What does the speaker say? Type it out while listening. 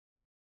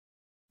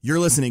You're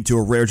listening to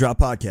a Rare Drop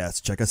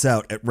podcast. Check us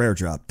out at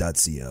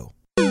raredrop.co.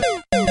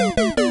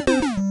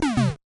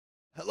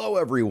 Hello,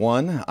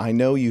 everyone. I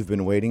know you've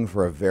been waiting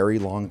for a very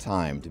long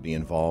time to be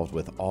involved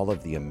with all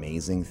of the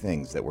amazing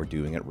things that we're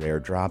doing at Rare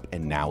Drop,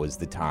 and now is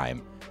the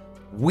time.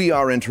 We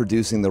are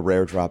introducing the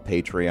Rare Drop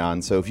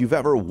Patreon, so if you've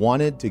ever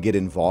wanted to get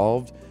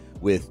involved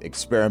with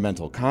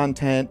experimental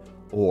content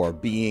or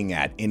being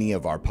at any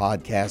of our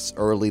podcasts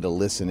early to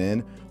listen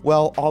in,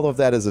 well, all of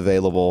that is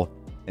available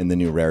in the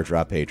new Rare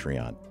Drop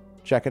Patreon.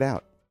 Check it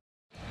out.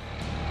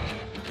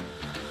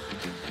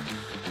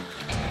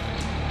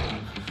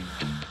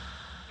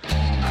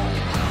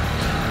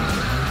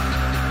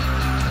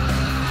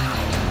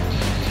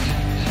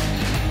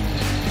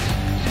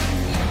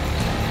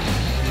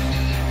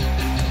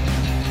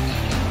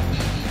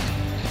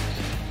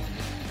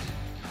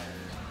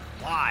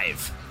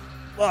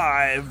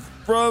 Live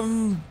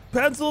from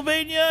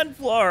Pennsylvania and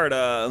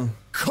Florida.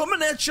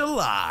 Coming at you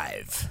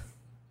live.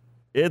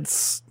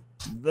 It's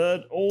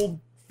the old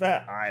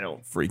fat. I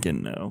don't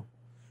freaking know.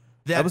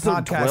 That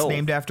Episode podcast 12.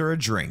 named after a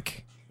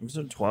drink.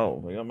 Episode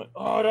 12. I'm like,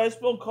 oh, did I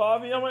spill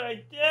coffee? I'm like,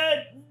 I did.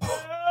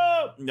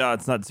 No. No,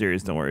 it's not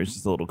serious. Don't worry. It's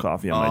just a little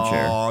coffee on my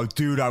chair. Oh,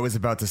 dude, I was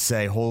about to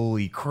say,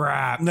 holy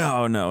crap.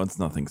 No, it's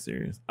nothing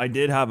serious. I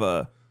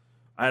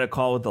had a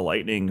call with the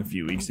Lightning a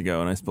few weeks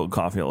ago, and I spilled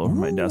coffee all over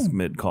my desk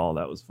mid-call.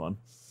 That was fun.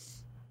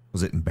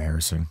 Was it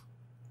embarrassing?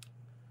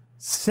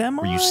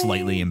 Were you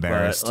slightly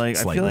embarrassed? I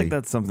Slightly. feel like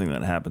that's something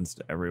that happens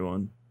to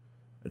everyone.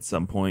 At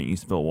some point, you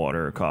spill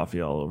water or coffee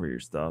all over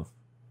your stuff.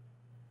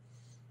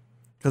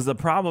 Because the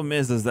problem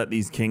is that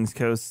these King's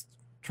Coast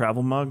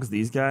travel mugs,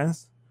 these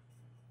guys,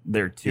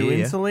 they're too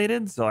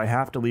insulated, so I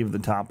have to leave the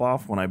top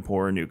off when I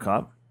pour a new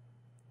cup.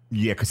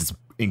 Yeah, because it's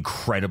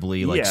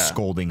incredibly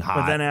scalding hot.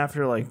 But then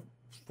after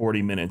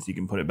 40 minutes, you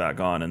can put it back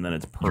on, and then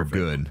it's perfect.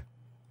 You're good.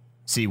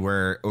 See,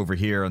 where over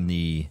here on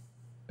the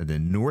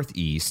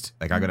northeast,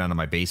 I go down to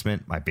my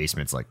basement. My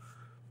basement's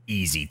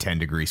easy 10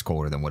 degrees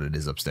colder than what it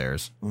is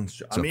upstairs.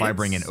 If I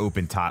bring an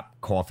open top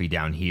coffee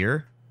down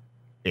here,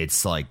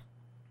 it's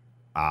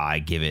I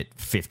give it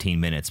 15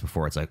 minutes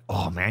before it's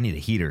oh man, I need a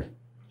heater.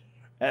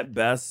 At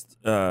best,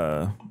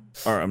 or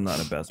I'm not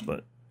at best,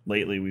 but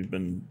lately we've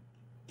been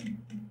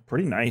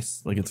pretty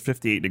nice. It's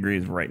 58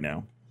 degrees right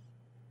now.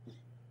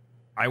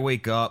 I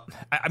wake up.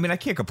 I mean, I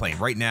can't complain.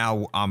 Right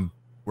now,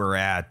 we're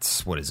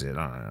at, what is it?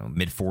 I don't know,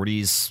 mid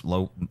 40s,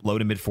 low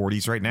to mid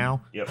 40s right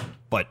now. Yep.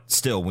 But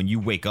still, when you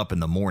wake up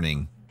in the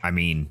morning, I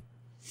mean,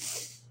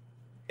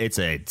 it's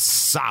a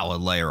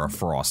solid layer of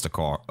frost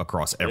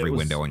across every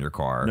window in your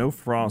car. No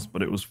frost,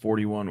 but it was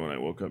 41 when I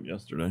woke up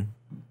yesterday.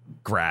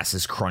 Grass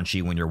is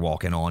crunchy when you're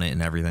walking on it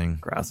and everything.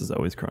 Grass is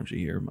always crunchy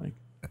here, Mike.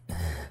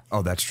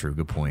 Oh, that's true.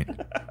 Good point.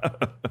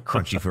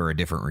 Crunchy for a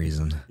different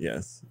reason.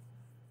 Yes.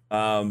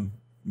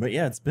 But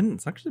yeah,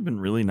 it's actually been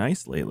really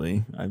nice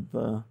lately.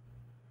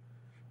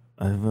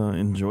 I've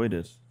enjoyed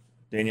it.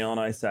 Danielle and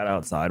I sat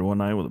outside one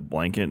night with a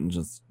blanket and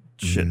just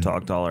shit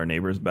talked all our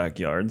neighbors'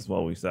 backyards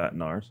while we sat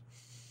in ours.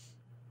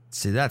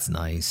 See, that's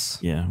nice.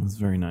 Yeah, it was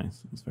very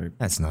nice.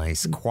 That's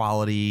nice.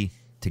 Quality,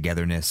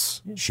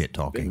 togetherness, shit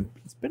talking.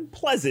 It's been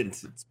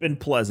pleasant.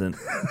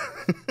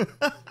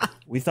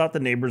 We thought the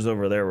neighbors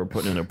over there were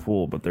putting in a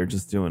pool, but they're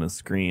just doing a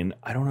screen.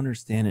 I don't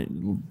understand it.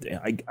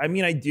 I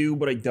mean, I do,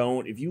 but I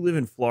don't. If you live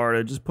in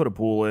Florida, just put a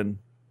pool in.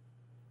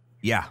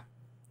 Yeah.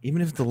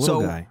 Even if it's a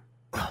little guy.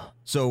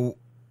 So,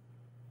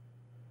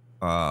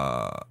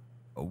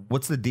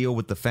 what's the deal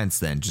with the fence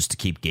then? Just to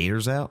keep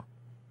gators out?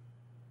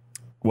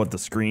 What, the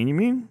screen, you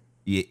mean?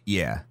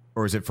 Yeah.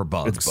 Or is it for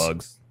bugs? It's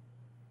bugs.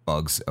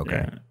 Bugs,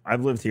 okay. Yeah.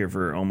 I've lived here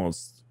for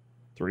almost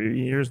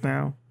 3 years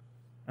now,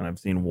 and I've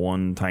seen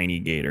one tiny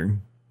gator.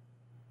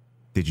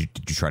 Did you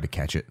try to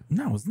catch it?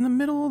 No, it was in the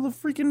middle of the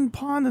freaking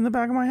pond in the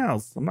back of my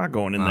house. I'm not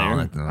going in there.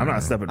 I'm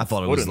not stepping I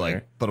thought foot it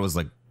was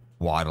in there.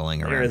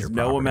 Waddling around. There is your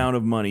no property. amount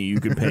of money you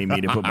could pay me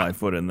to put my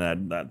foot in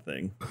that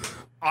thing.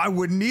 I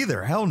wouldn't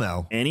either. Hell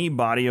no. Any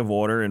body of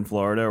water in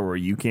Florida where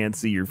you can't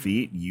see your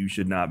feet, you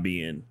should not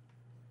be in.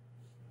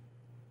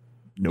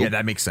 Nope. Yeah,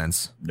 that makes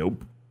sense.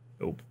 Nope.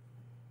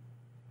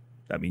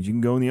 That means you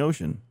can go in the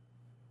ocean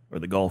or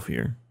the Gulf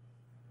here,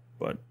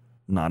 but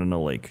not in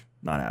a lake.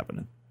 Not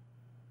happening.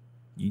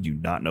 You do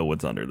not know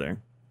what's under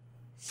there.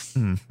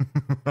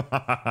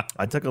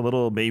 I took a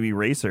little baby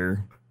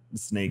racer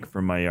snake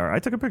from my yard. I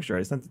took a picture.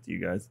 I sent it to you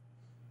guys.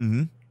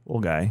 Mm-hmm.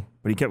 Little guy,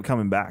 but he kept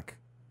coming back.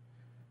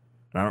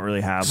 And I don't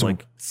really have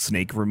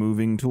snake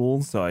removing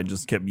tools, so I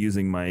just kept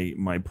using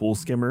my pool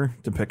skimmer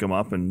to pick him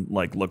up and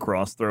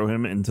lacrosse throw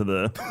him into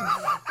the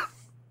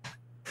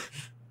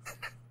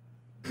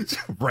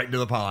right into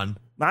the pond.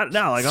 Not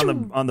now,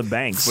 on the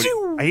bank.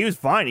 But he was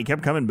fine. He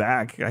kept coming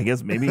back. I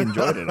guess maybe he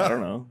enjoyed it. I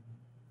don't know.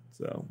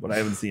 So, but I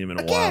haven't seen him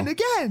in a while.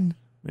 Again.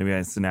 Maybe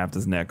I snapped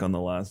his neck on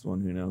the last one.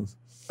 Who knows?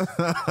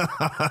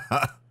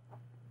 I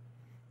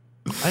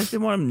just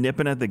didn't want him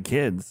nipping at the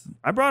kids.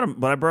 I brought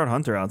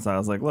Hunter outside. I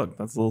was like, look,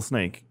 that's a little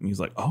snake. And he was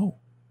like, oh.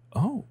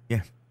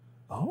 Yeah.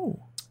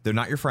 Oh. They're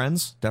not your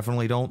friends.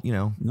 Definitely don't,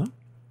 No.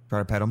 try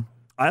to pet them.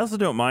 I also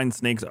don't mind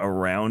snakes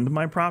around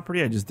my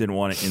property. I just didn't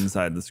want it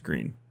inside the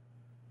screen.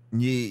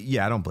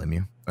 Yeah, I don't blame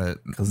you.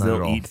 Because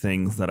they'll eat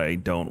things that I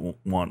don't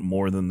want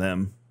more than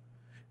them.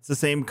 It's the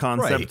same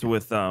concept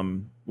with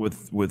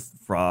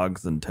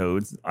frogs and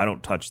toads. I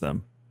don't touch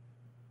them.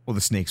 Well,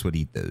 the snakes would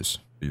eat those.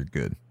 You're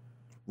good.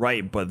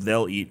 Right, but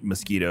they'll eat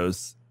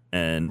mosquitoes,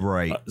 and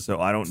so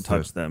I don't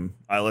touch them.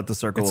 I let the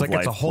circle of life play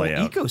out. It's a whole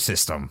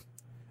ecosystem.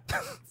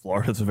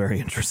 Florida's a very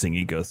interesting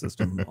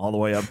ecosystem, all the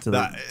way up to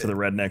the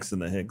rednecks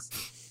and the Hicks.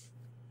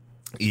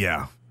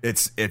 Yeah,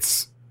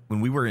 it's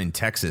when we were in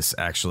Texas.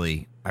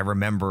 Actually, I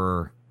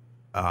remember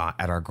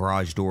at our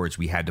garage doors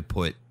we had to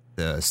put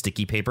the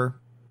sticky paper,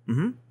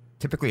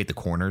 typically at the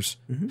corners,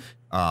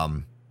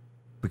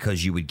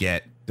 because you would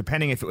get,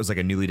 depending if it was like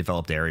a newly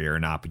developed area or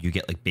not, but you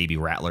get like baby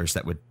rattlers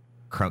that would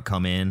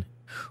come in,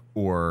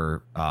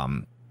 or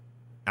and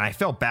I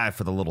felt bad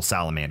for the little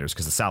salamanders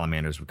because the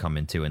salamanders would come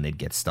in too and they'd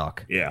get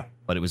stuck. Yeah,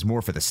 but it was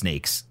more for the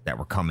snakes that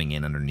were coming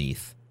in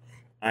underneath.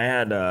 I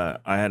had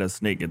a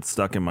snake get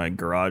stuck in my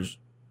garage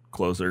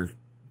closer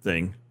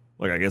thing.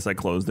 Like, I guess I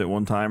closed it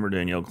one time, or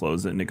Danielle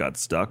closed it, and it got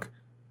stuck.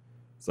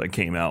 So I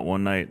came out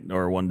one night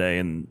or one day,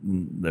 and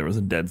there was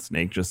a dead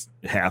snake just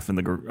half in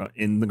the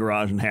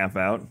garage and half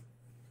out.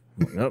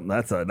 Oh,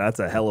 that's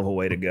a hell of a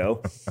way to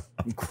go.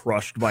 I'm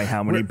crushed by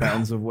how many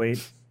pounds of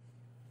weight.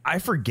 I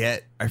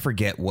forget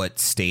what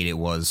state it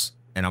was,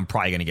 and I'm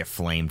probably gonna get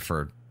flamed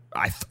for.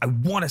 I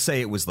want to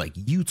say it was like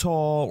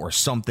Utah or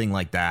something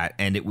like that,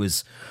 and it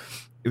was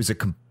a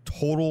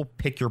total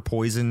pick your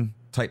poison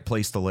type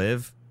place to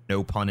live.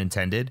 No pun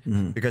intended,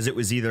 because it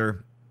was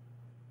either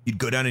you'd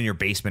go down in your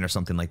basement or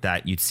something like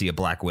that, you'd see a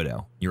black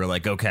widow. You were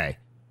like, okay,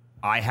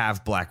 I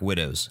have black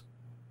widows,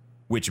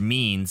 which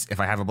means if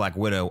I have a black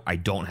widow, I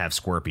don't have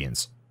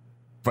scorpions.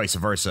 Vice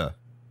versa.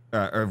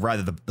 Or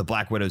rather, the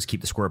black widows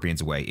keep the scorpions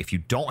away. If you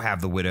don't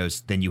have the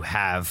widows, then you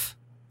have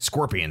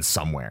scorpions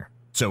somewhere.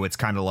 So it's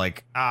kind of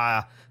like,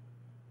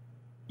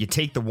 you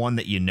take the one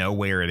that you know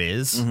where it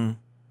is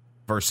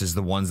versus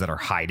the ones that are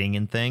hiding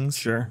in things.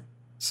 Sure.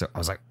 So I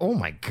was like, oh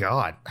my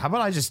God, how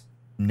about I just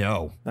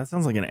know? That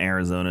sounds like an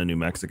Arizona, New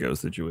Mexico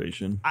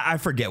situation. I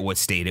forget what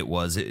state it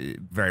was. It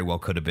very well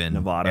could have been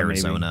Nevada,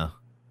 Arizona.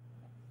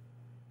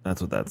 Maybe.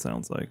 That's what that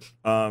sounds like.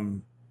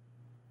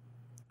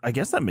 I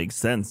guess that makes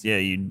sense. Yeah,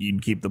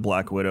 you'd keep the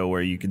Black Widow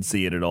where you can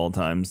see it at all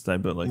times,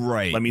 type of like,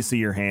 right. Let me see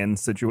your hand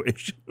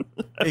situation.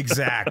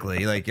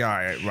 Exactly. Like, all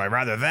right, I'd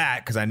rather that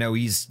because I know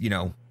he's,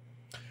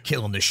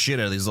 killing the shit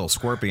out of these little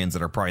scorpions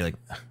that are probably like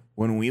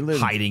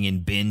hiding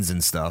in bins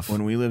and stuff.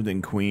 When we lived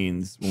in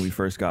Queens, when we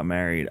first got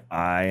married,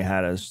 I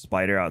had a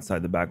spider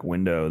outside the back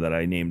window that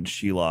I named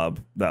Shelob.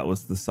 That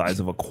was the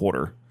size of a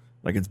quarter.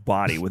 Like, its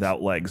body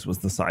without legs was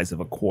the size of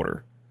a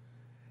quarter.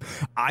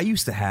 I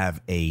used to have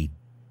a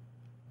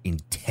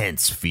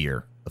intense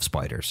fear of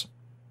spiders.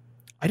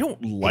 I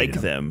don't like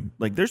them.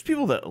 Like, there's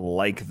people that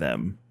like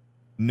them.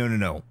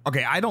 No.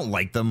 Okay, I don't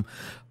like them,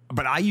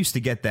 but I used to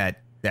get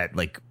that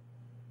like,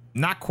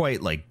 not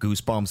quite like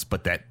goosebumps,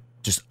 but that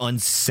just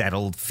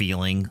unsettled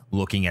feeling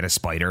looking at a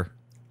spider.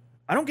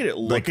 I don't get it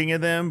looking at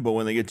them, but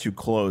when they get too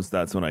close,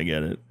 that's when I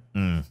get it.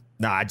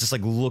 Nah, just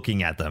like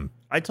looking at them.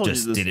 I told you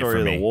the story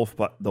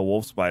of the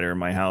wolf spider in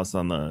my house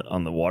on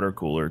the water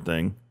cooler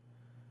thing.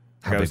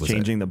 Like, I was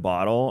changing the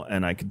bottle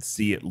and I could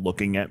see it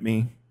looking at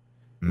me.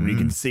 When you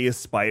can see a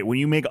spider, when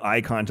you make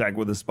eye contact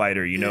with a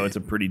spider, you know it's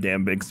a pretty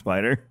damn big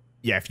spider.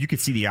 Yeah, if you could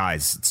see the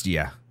eyes,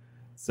 yeah.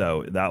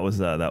 So that was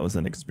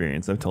an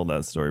experience. I've told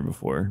that story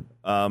before.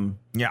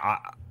 Yeah,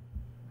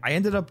 I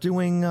ended up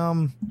doing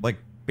like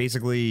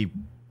basically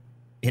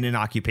in an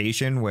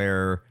occupation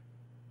where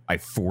I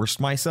forced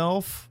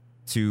myself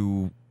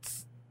to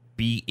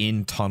be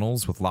in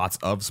tunnels with lots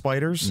of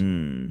spiders,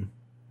 and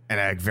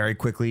I very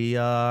quickly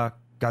got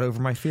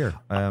over my fear.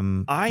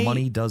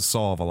 Money does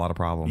solve a lot of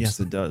problems. Yes,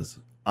 it does.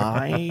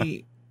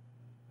 I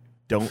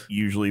don't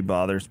usually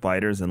bother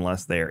spiders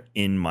unless they're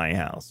in my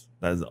house.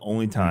 That is the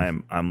only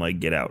time I'm like,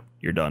 get out,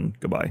 you're done,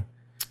 goodbye.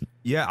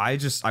 Yeah,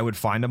 I would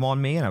find them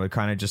on me, and I would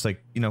kind of just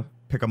like,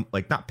 pick them,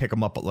 like not pick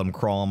them up, but let them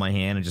crawl on my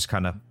hand and just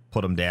kind of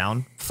put them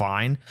down.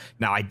 Fine.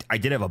 Now, I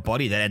did have a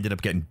buddy that ended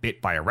up getting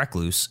bit by a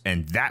recluse,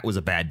 and that was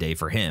a bad day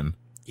for him.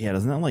 Yeah,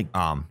 doesn't that like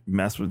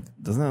mess with?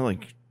 Doesn't that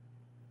like?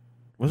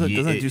 Doesn't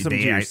it do something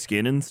to your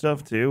skin and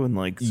stuff too, and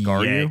like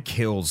scar you?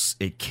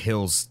 It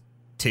kills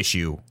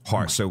tissue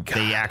hard. So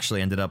they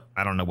actually ended up,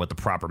 I don't know what the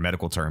proper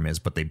medical term is,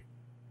 but they,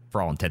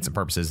 for all intents and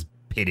purposes,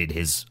 pitted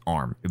his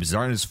arm. It was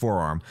on his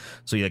forearm.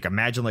 So you like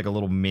imagine like a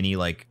little mini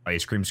like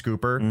ice cream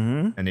scooper,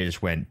 and they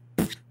just went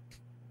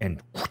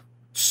and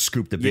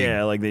scooped the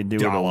big like they do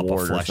with a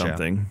wart or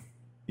something. Out.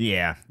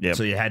 Yeah.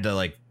 So you had to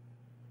like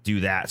do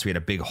that. So he had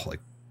a big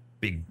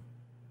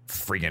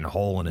freaking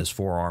hole in his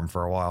forearm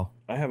for a while.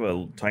 I have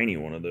a tiny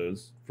one of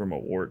those from a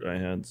wart I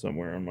had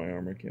somewhere on my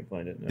arm. I can't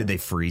find it now. Did they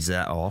freeze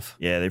that off?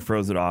 Yeah, they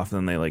froze it off, and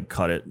then they like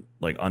cut it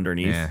like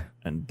underneath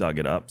and dug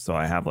it up. So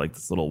I have like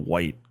this little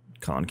white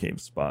concave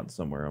spot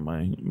somewhere on my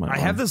arm. I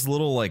have this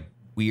little like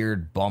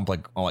weird bump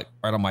like right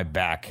on my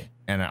back,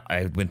 and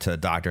I went to a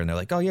doctor, and they're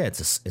like, "Oh yeah, it's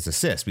a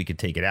cyst. We could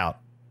take it out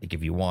like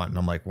if you want." And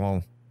I'm like,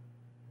 "Well,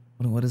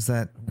 what is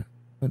that?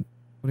 What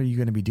are you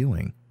going to be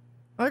doing?"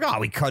 Like, oh,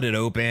 we cut it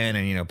open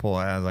and pull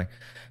it out. I was like,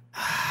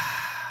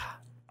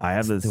 I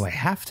have this. Do I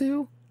have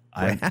to?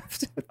 I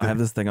have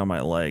this thing on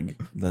my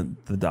leg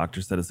that the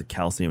doctor said is a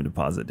calcium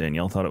deposit.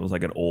 Danielle thought it was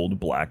like an old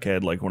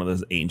blackhead, like one of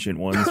those ancient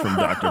ones from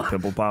Dr.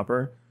 Pimple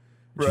Popper.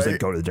 She's like,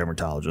 go to the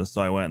dermatologist.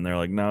 So I went and they're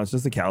like, no, it's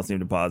just a calcium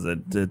deposit.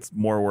 It's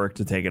more work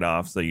to take it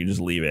off. So you just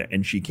leave it.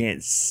 And she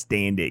can't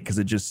stand it because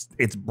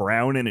it's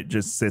brown and it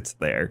just sits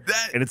there.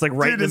 And it's like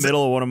in the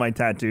middle of one of my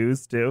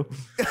tattoos too.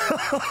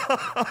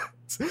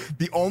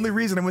 The only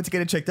reason I went to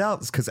get it checked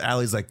out is because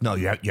Allie's like, no,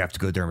 you have to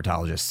go to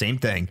dermatologist. Same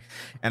thing.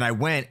 And I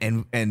went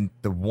and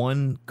the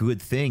one good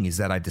thing is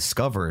that I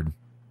discovered,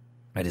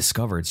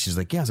 she's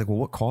like, yeah. I was like, well,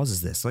 what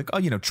causes this? Like,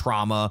 oh,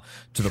 trauma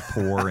to the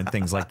pore and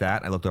things like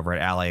that. I looked over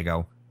at Allie. I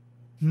go,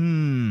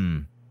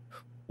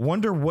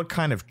 wonder what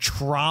kind of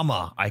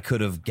trauma I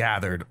could have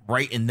gathered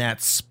right in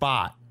that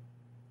spot.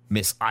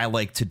 Miss, I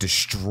like to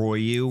destroy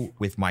you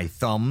with my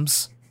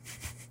thumbs.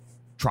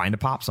 Trying to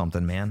pop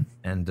something, man.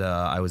 And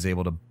I was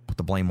able to put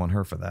the blame on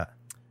her for that.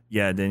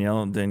 Yeah,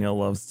 Danielle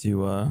loves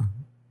to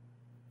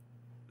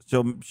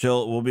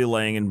we'll be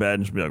laying in bed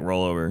and she'll be like,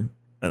 roll over.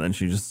 And then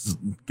she just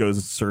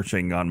goes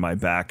searching on my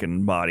back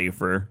and body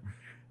for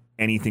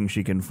anything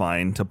she can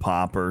find to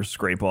pop or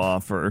scrape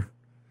off, or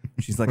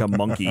she's like a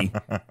monkey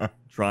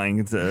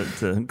trying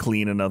to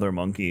clean another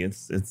monkey.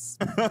 It's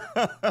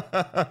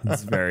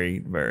very,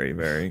 very,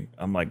 very.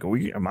 I'm like,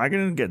 am I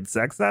going to get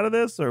sex out of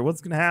this, or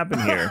what's going to happen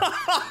here?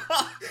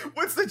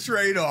 What's the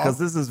trade-off? Because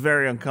this is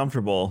very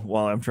uncomfortable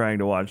while I'm trying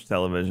to watch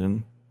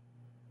television.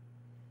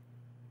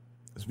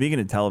 Speaking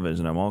of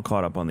television, I'm all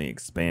caught up on The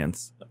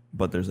Expanse,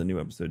 but there's a new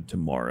episode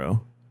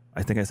tomorrow.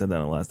 I think I said that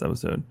in the last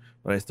episode.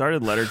 But I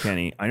started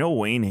Letterkenny. I know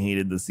Wayne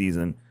hated the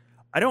season.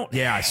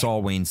 Yeah, I saw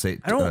Wayne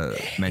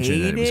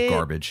mention that it was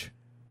garbage.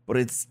 But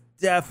it's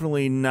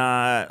definitely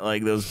not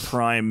like those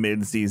prime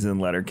mid-season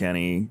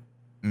Letterkenny.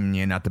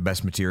 Yeah, not the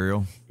best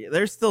material. Yeah,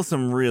 there's still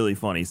some really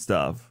funny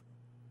stuff.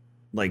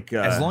 Like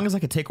as long as I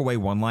could take away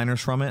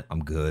one-liners from it,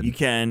 I'm good. You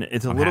can.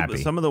 It's a little bit.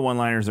 Some of the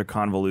one-liners are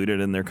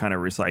convoluted, and they're kind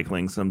of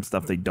recycling some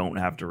stuff they don't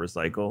have to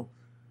recycle.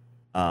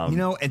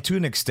 And to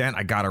an extent,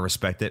 I gotta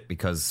respect it,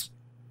 because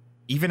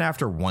even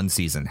after one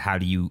season, how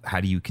do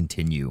you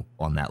continue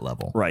on that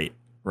level? Right.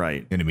 You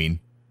know what I mean?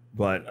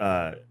 But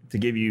to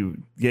get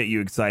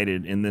you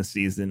excited in this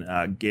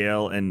season,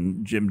 Gail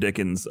and Jim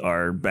Dickens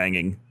are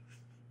banging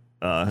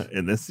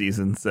in this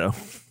season. So,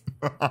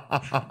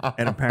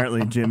 and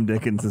apparently Jim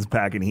Dickens is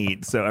packing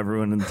heat. So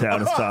everyone in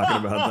town is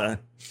talking about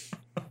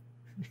that.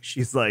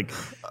 She's like,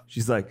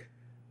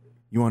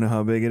 you want to know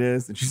how big it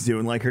is? And she's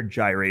doing like her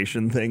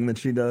gyration thing that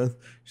she does.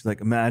 She's like,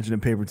 imagine a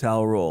paper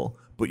towel roll,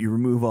 but you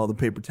remove all the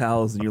paper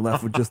towels and you're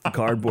left with just the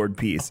cardboard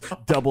piece,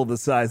 double the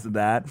size of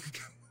that.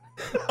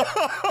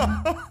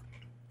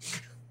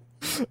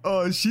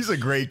 Oh, she's a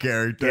great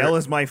character. Gail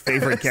is my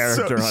favorite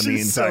character on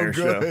the entire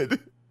show.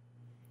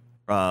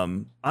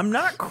 I'm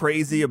not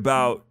crazy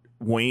about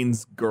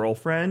Wayne's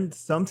girlfriend.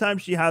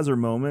 Sometimes she has her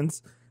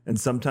moments, and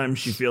sometimes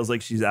she feels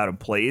like she's out of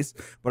place.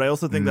 But I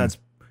also think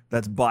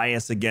that's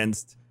bias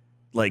against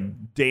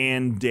like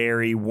Dan,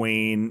 Derry,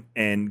 Wayne,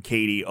 and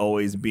Katie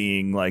always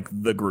being like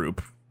the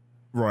group.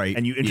 Right.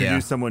 And you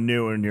introduce someone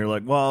new and you're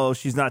like, well,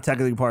 she's not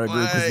technically part of the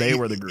group because they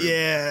were the group.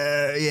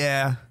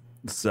 Yeah.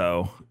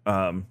 So,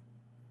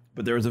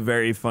 but there was a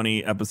very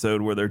funny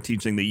episode where they're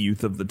teaching the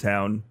youth of the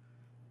town,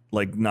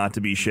 like, not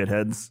to be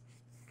shitheads.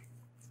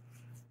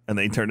 And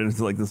they turned it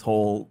into like this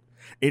whole,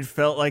 it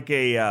felt like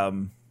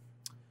a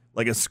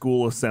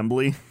school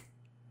assembly.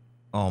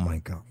 Oh my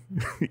God.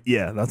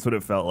 Yeah, that's what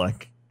it felt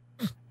like.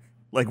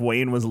 Like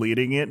Wayne was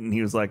leading it and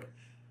he was like,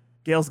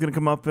 Gail's going to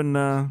come up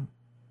and,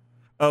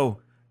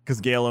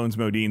 because Gail owns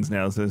Modine's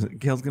now, so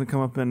Gail's going to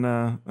come up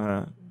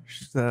and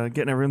she's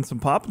getting everyone some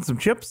pop and some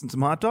chips and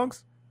some hot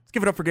dogs. Let's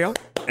give it up for Gail.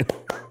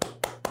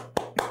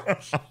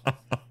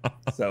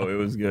 So it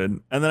was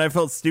good. And then I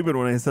felt stupid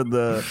when I said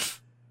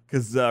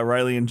because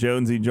Riley and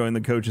Jonesy joined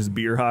the coach's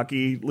beer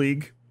hockey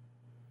league.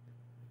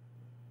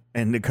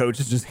 And the coach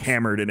is just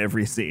hammered in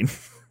every scene.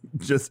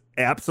 Just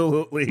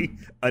absolutely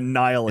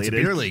annihilated.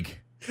 It's a beer league.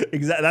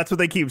 Exactly. That's what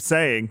they keep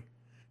saying.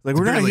 Like,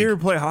 we're not here to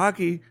play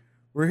hockey.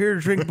 We're here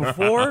to drink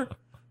before,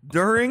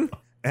 during,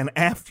 and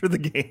after the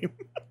game.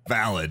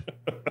 Valid.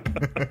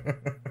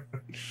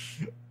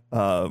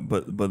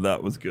 But that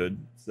was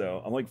good.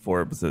 So I'm like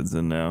 4 episodes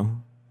in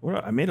now.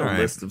 I made a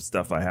list of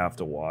stuff I have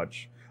to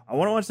watch. I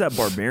want to watch that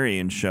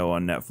Barbarian show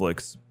on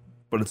Netflix,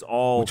 but it's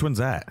all. Which one's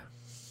that?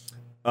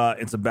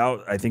 It's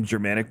about, I think,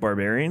 Germanic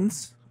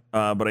barbarians,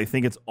 but I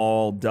think it's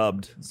all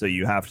dubbed, so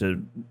you have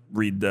to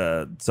read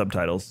the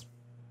subtitles.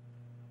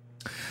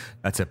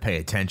 That's a pay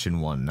attention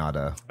one, not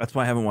a. That's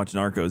why I haven't watched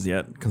Narcos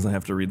yet, because I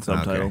have to read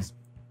subtitles. Okay.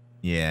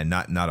 Yeah,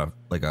 not a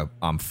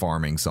I'm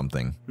farming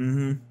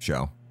something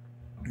show.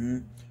 Mm-hmm.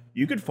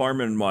 You could farm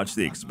and watch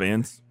The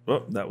Expanse.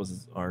 Oh, that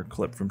was our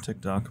clip from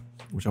TikTok,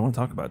 which I want to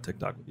talk about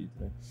TikTok with you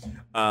today.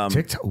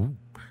 TikTok. Ooh.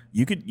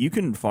 You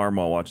can farm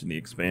while watching The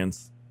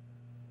Expanse.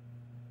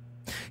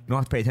 You don't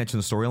have to pay attention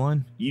to the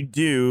storyline? You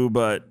do,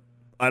 but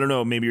I don't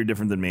know. Maybe you're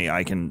different than me.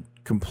 I can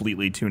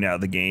completely tune out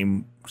of the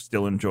game,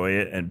 still enjoy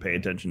it, and pay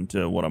attention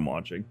to what I'm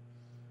watching.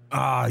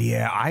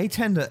 Yeah, I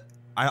tend to.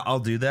 I'll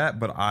do that,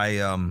 but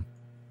I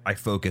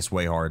focus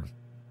way hard.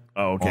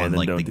 Oh, okay. On then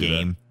like don't the do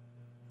game. That.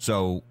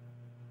 So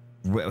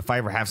if I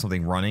ever have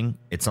something running,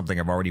 it's something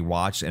I've already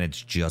watched, and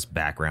it's just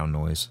background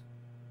noise.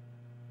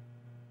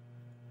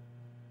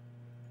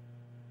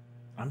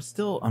 I'm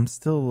still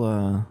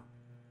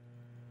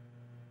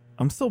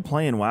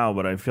playing WoW,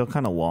 but I feel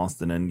kind of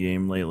lost in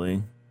Endgame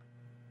lately.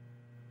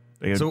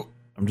 So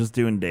I'm just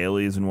doing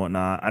dailies and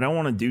whatnot. I don't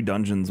want to do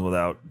dungeons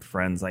without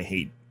friends. I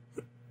hate.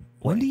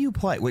 When do you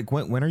play? Wait,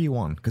 when are you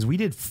on? Because we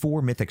did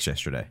 4 mythics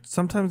yesterday.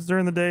 Sometimes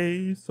during the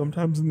day,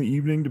 sometimes in the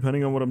evening,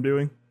 depending on what I'm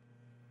doing.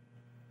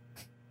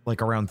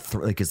 Like around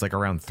is like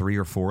around 3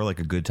 or 4 like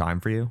a good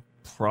time for you?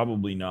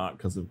 Probably not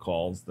because of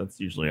calls. That's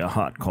usually a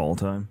hot call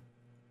time.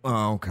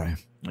 Oh, okay.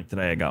 Like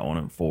today, I got one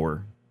at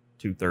 4,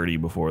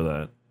 2:30 before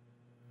that.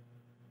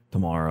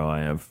 Tomorrow, I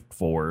have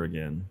 4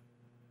 again.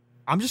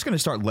 I'm just gonna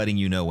start letting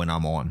you know when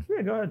I'm on.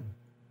 Yeah, go ahead.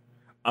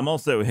 I'm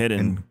also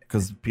hidden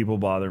because people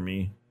bother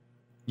me.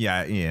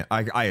 Yeah.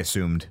 I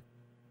assumed.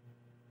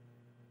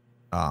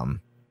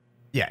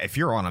 Yeah, if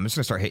you're on, I'm just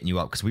gonna start hitting you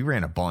up because we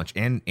ran a bunch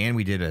and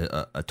we did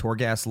a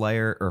Torghast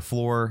layer or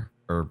floor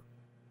or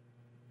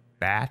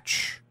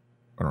batch.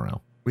 I don't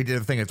know. We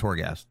did a thing at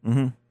Torghast.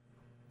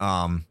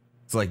 Mm-hmm.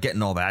 So like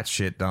getting all that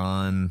shit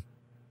done.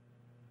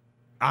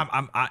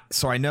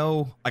 So I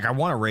know like I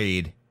want to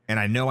raid and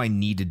I know I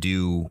need to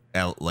do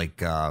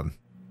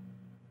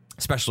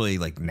especially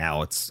like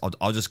now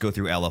I'll just go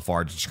through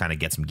LFR to just kind of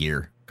get some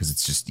gear because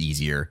it's just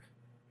easier.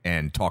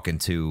 And talking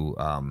to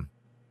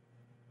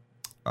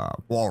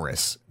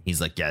Walrus, he's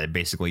like, yeah,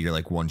 basically you're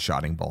like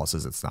one-shotting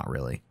bosses. It's not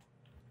really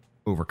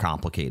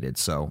overcomplicated.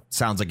 So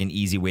sounds like an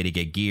easy way to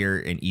get gear,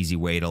 an easy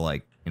way to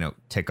like,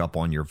 tick up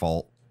on your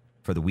vault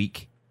for the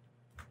week.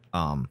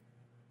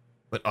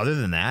 But other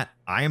than that,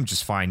 I am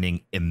just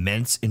finding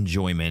immense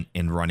enjoyment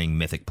in running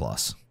Mythic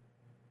Plus.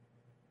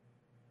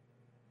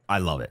 I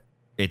love it.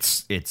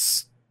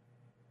 It's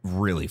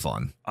really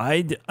fun.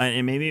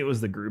 And maybe it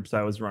was the groups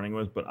I was running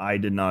with, but I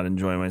did not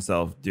enjoy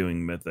myself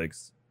doing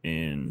mythics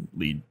in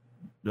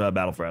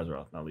Battle for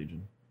Azeroth, not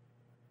Legion.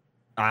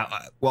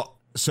 Well,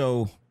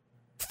 so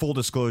full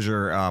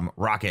disclosure,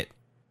 Rocket.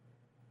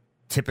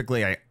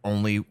 Typically, I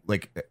only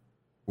will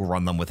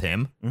run them with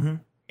him,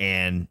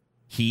 and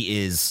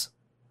he is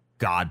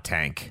God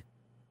tank.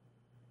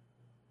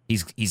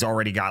 He's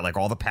already got like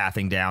all the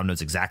pathing down,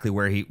 knows exactly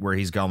where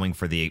he's going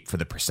for the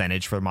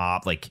percentage for the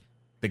mob. Like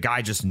the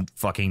guy just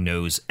fucking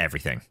knows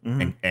everything,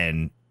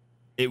 and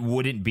it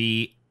wouldn't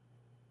be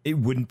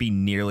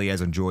nearly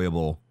as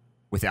enjoyable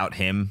without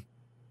him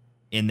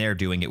in there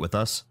doing it with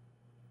us.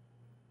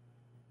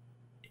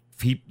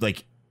 He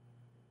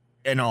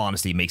in all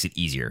honesty, makes it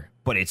easier,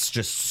 but it's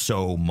just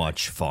so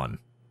much fun.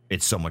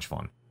 It's so much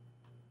fun.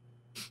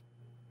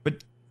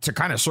 But to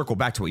kind of circle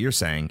back to what you're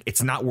saying,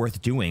 it's not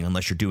worth doing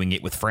unless you're doing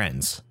it with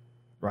friends.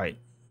 Right.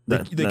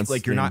 That's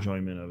like you're not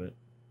enjoyment of it.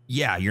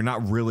 Yeah, you're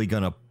not really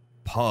gonna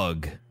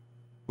pug.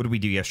 What did we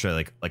do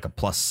yesterday? Like a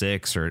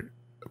 +6 or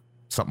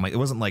something like it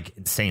wasn't like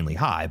insanely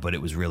high, but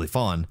it was really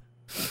fun.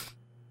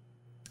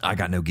 I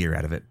got no gear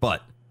out of it,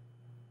 but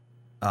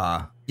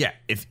yeah,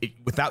 if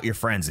without your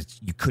friends,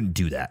 you couldn't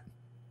do that.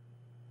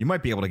 You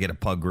might be able to get a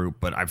pug group,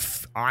 but I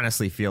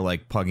honestly feel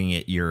like pugging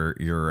it,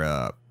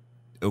 you're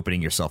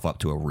opening yourself up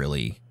to a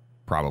really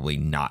probably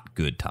not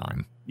good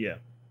time. Yeah,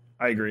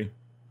 I agree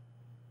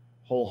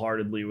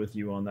wholeheartedly with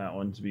you on that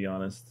one. To be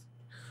honest,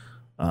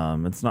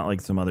 it's not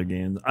like some other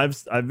games.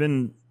 I've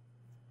been,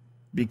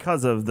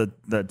 because of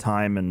the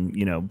time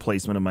and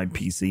placement of my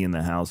PC in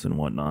the house and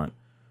whatnot.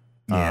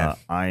 Yeah,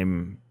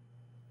 I'm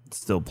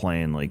still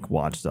playing like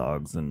Watch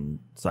Dogs and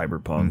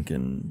Cyberpunk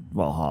and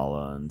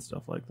Valhalla and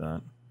stuff like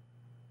that.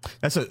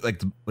 That's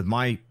with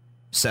my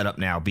setup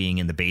now being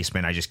in the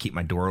basement, I just keep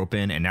my door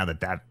open, and now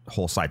that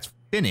whole side's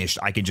finished,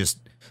 I can just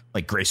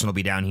like Grayson will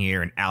be down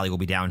here and Allie will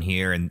be down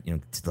here, and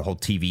the whole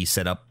TV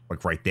set up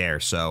like right there,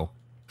 so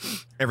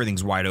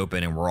everything's wide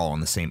open and we're all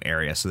in the same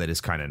area, so that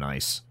is kind of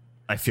nice.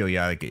 I feel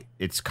like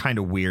it's kind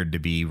of weird to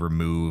be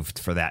removed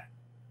for that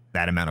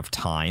amount of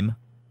time.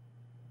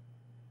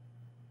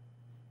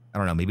 I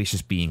don't know, maybe it's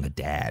just being a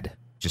dad.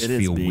 Just it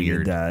feel is being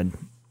weird. A dad.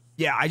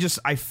 Yeah,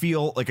 I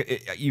feel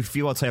like you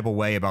feel a type of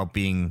way about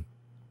being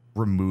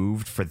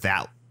removed for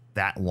that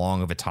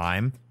long of a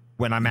time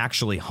when I'm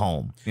actually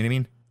home. You know what I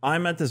mean?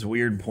 I'm at this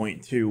weird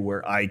point too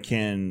where I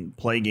can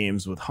play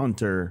games with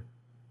Hunter,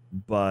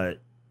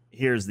 but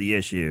here's the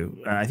issue.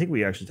 And I think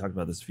we actually talked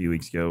about this a few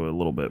weeks ago a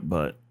little bit,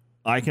 but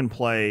I can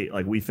play,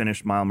 like we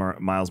finished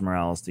Miles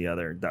Morales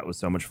together. That was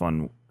so much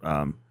fun.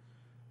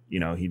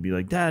 He'd be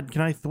like, Dad,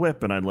 can I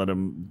thwip? And I'd let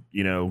him,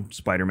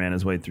 Spider-Man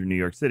his way through New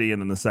York City. And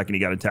then the second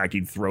he got attacked,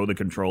 he'd throw the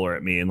controller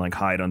at me and like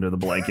hide under the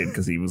blanket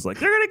because he was like,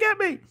 they're going to get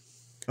me.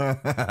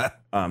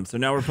 So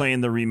now we're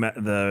playing the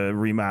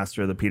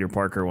remaster of the Peter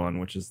Parker one,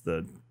 which is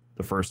the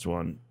first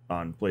one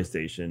on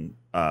PlayStation.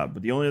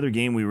 But the only other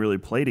game we really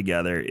play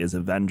together is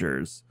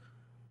Avengers.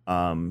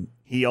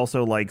 He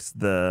also likes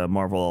the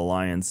Marvel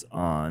Alliance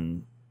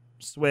on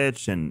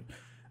Switch and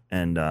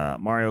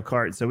Mario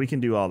Kart, so we can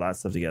do all that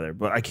stuff together.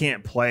 But I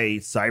can't play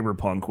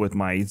Cyberpunk with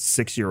my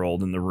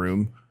 6-year-old in the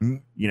room.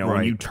 You know,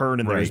 when you turn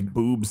and there's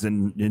boobs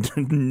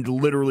and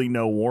literally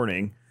no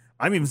warning.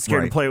 I'm even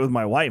scared to play it with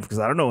my wife because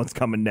I don't know what's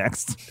coming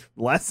next.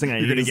 The last thing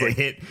I need is get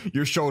hit.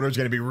 Your shoulder's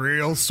gonna be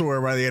real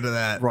sore by the end of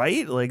that.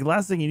 Right? Like the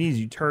last thing you need is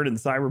you turn in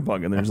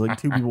Cyberpunk and there's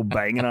like 2 people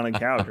banging on a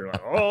couch. You're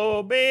like,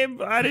 oh,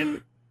 babe, I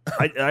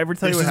ever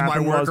tell you what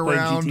happened when I was playing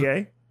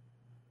GTA?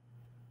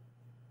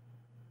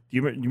 Do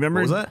you remember?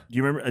 What was that? Do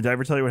you remember? Did I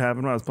ever tell you what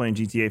happened when I was playing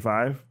GTA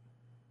 5?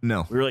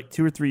 No. We were like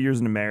 2 or 3 years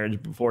into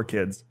marriage before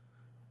kids.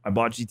 I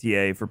bought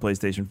GTA for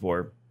PlayStation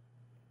 4.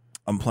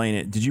 I'm playing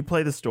it. Did you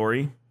play the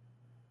story?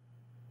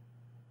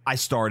 I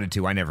started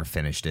to. I never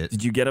finished it.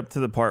 Did you get up to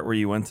the part where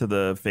you went to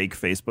the fake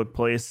Facebook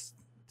place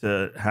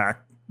to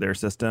hack their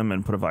system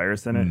and put a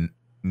virus in it?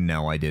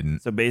 No, I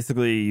didn't. So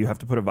basically, you have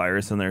to put a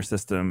virus in their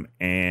system,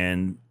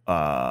 and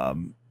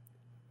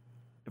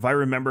if I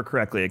remember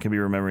correctly, I could be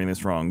remembering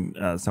this wrong.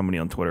 Somebody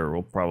on Twitter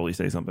will probably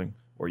say something,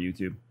 or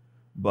YouTube.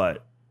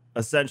 But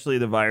essentially,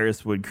 the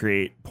virus would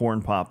create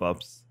porn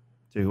pop-ups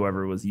to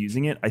whoever was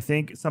using it. I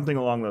think something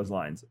along those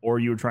lines. Or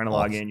you were trying to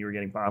log in, you were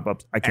getting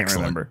pop-ups. I can't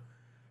remember.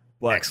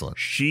 But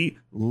she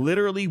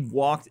literally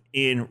walked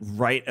in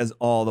right as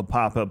all the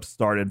pop-ups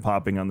started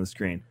popping on the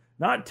screen.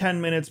 Not 10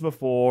 minutes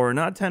before,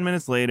 not 10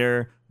 minutes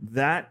later.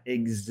 That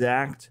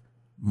exact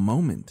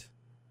moment.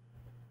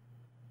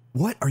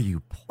 What are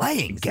you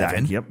playing,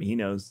 Kevin? Yep, he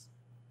knows.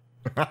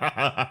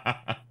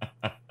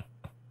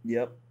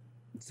 Yep.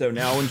 So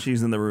now when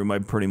she's in the room, I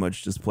pretty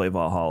much just play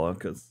Valhalla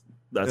because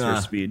that's her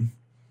speed.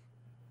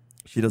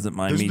 She doesn't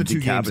mind me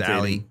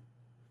decapitating.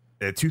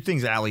 Two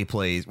things Allie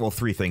plays. Well,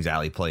 3 things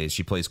Allie plays.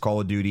 She plays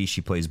Call of Duty,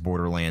 she plays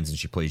Borderlands, and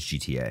she plays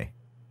GTA.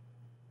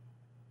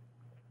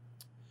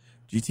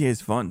 GTA is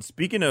fun.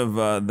 Speaking of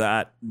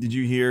that, did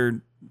you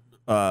hear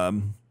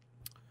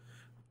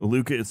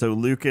Lucas? So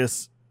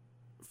Lucas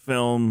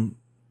Film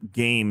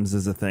Games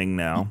is a thing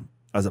now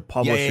as a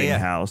publishing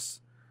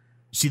house.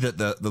 See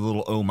the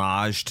little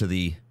homage to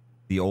the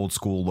old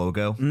school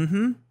logo?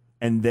 Mm-hmm.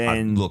 And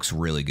then looks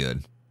really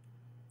good.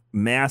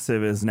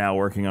 Massive is now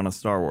working on a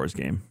Star Wars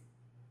game.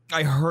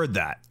 I heard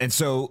that. And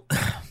so,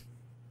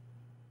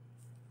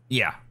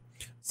 yeah.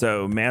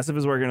 So Massive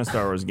is working on a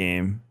Star Wars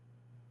game.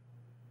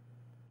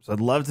 So I'd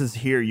love to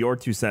hear your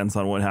 2 cents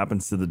on what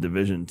happens to the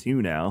Division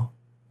 2 now.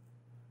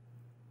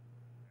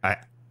 The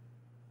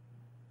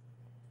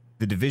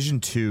Division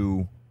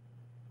 2,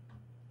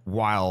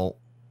 while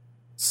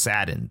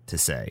saddened to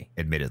say,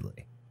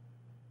 admittedly,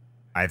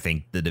 I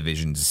think the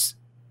Division's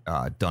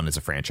done as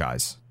a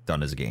franchise,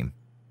 done as a game.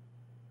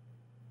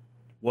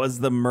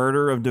 Was the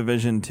murder of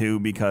Division 2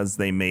 because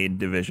they made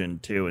Division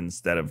 2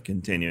 instead of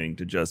continuing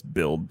to just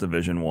build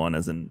Division 1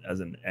 as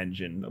an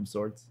engine of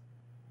sorts?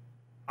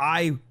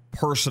 I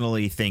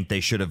personally think they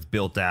should have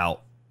built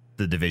out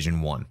the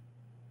Division 1.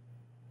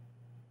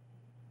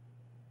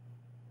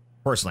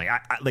 Personally, I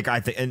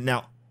think, and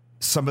now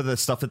some of the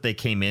stuff that they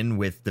came in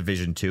with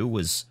Division 2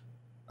 was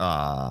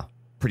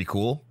pretty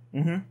cool.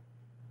 Mm-hmm.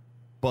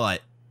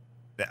 But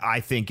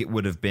I think it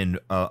would have been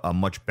a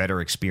much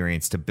better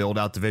experience to build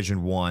out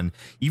Division 1.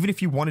 Even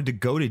if you wanted to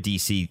go to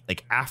DC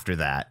like after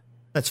that,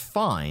 that's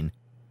fine.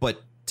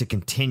 But to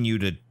continue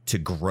to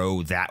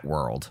grow that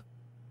world,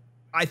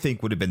 I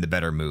think would have been the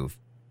better move.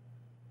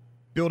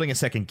 Building a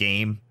second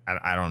game,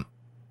 I don't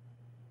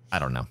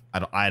know.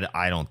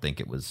 I don't think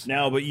it was.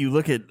 No, but you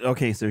look at,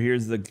 okay, so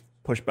here's the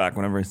pushback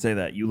whenever I say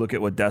that. You look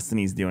at what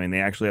Destiny's doing.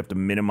 They actually have to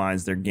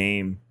minimize their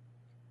game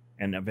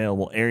and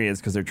available areas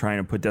because they're trying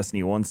to put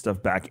Destiny 1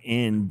 stuff back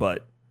in,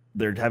 but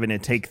they're having to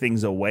take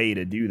things away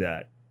to do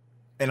that.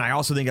 And I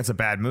also think that's a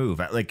bad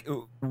move. Like,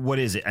 what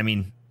is it? I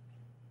mean,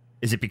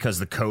 is it because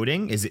the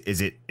coding? Is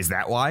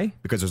that why?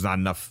 Because there's not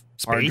enough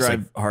space?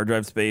 Hard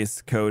drive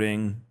space,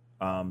 coding.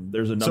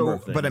 There's a number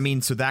of things. But I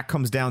mean, so that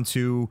comes down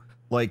to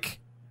like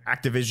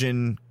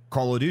Activision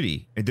Call of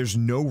Duty. There's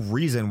no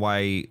reason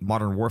why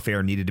Modern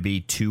Warfare needed to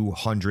be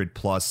 200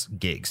 plus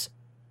gigs.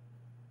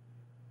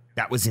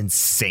 That was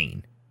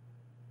insane.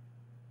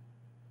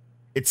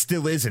 It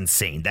still is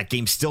insane. That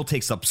game still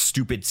takes up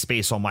stupid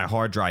space on my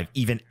hard drive,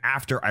 even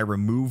after I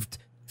removed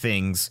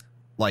things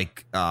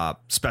like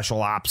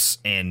special ops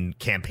and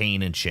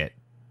campaign and shit.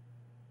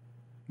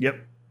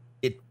 Yep.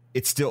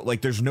 It's still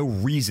like there's no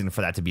reason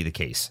for that to be the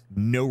case.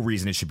 No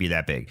reason it should be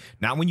that big.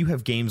 Not when you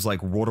have games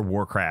like World of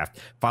Warcraft,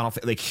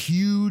 like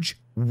huge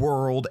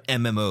world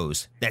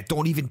MMOs that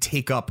don't even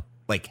take up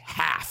like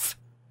half.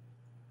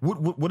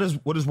 What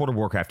does World of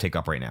Warcraft take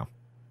up right now?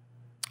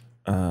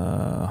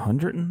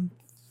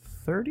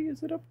 130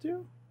 is it up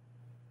to?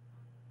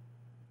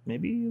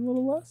 Maybe a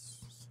little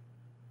less.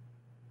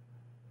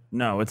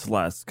 No, it's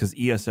less because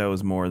ESO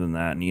is more than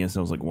that, and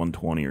ESO is like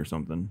 120 or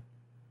something.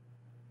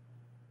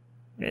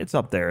 It's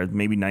up there,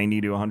 maybe 90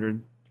 to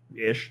 100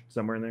 ish,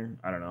 somewhere in there.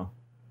 I don't know.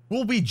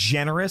 We'll be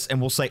generous and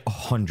we'll say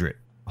 100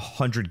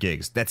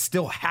 gigs. That's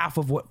still half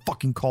of what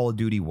fucking Call of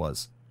Duty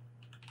was,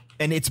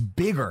 and it's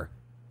bigger.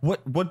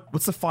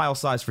 What's the file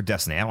size for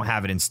Destiny? I don't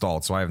have it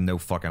installed, so I have no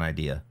fucking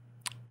idea.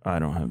 I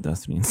don't have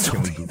Destiny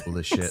installed. Can we Google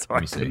this shit? So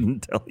Let me I see. couldn't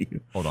tell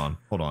you. Hold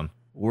on.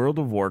 World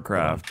of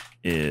Warcraft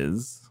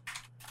is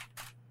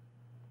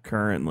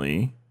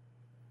currently...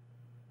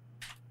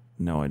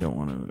 No, I don't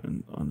want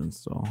to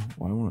uninstall.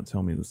 Why won't it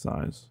tell me the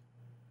size?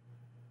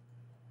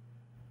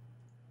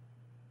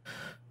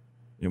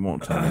 It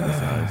won't tell me the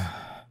size.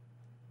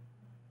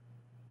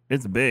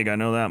 It's big, I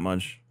know that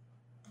much.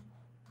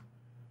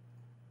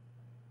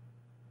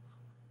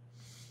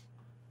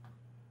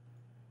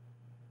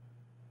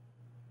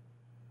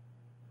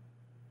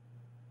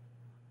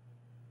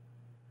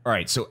 All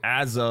right, so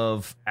as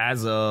of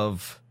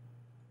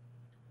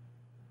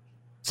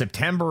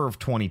September of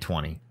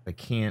 2020, I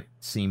can't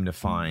seem to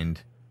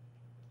find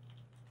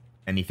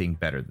anything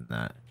better than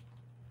that.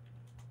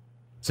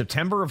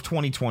 September of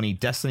 2020,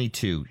 Destiny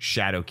 2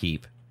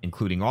 Shadowkeep,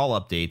 including all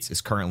updates,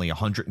 is currently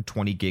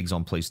 120 gigs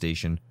on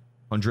PlayStation,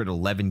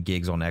 111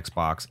 gigs on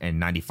Xbox, and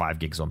 95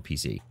 gigs on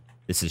PC.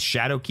 This is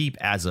Shadowkeep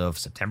as of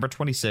September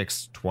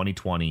 26,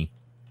 2020.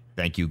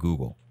 Thank you,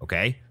 Google.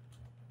 Okay?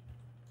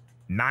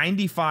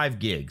 95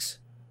 gigs.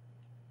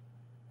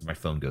 My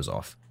phone goes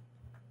off.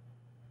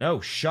 No,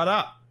 shut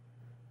up.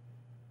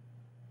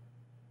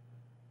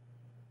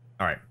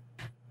 All right.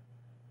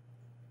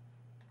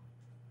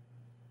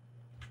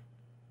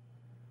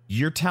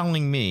 You're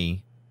telling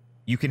me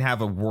you can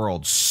have a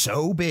world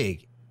so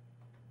big,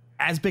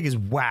 as big as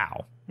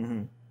WoW.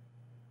 Mm-hmm.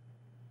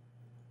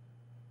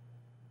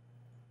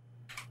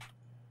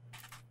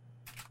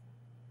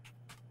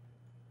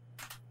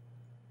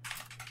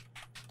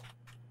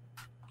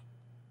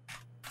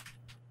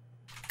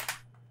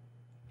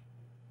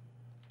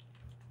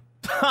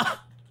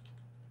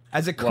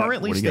 As it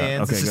currently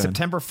stands, Okay, this is go ahead.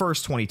 September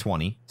 1st,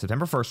 2020.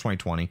 September 1st,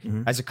 2020.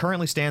 Mm-hmm. As it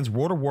currently stands,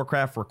 World of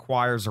Warcraft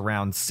requires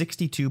around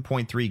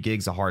 62.3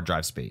 gigs of hard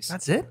drive space.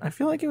 That's it? I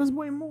feel like it was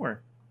way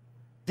more.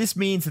 This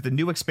means that the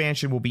new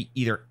expansion will be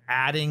either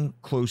adding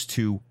close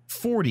to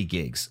 40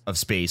 gigs of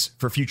space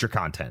for future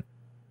content.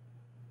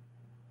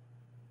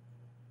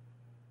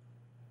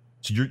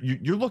 So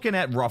you're looking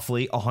at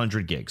roughly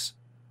 100 gigs.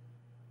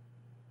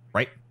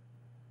 Right?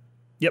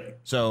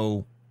 Yep.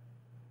 So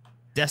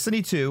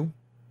Destiny 2,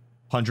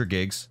 100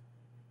 gigs.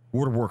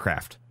 World of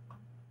Warcraft,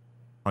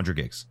 100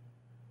 gigs.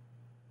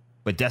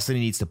 But Destiny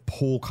needs to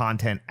pull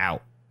content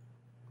out.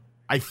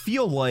 I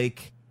feel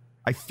like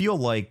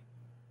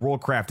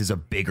Worldcraft is a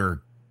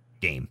bigger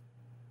game.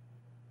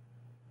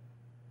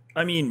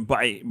 I mean,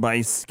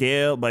 by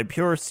scale, by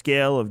pure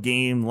scale of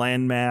game,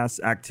 landmass,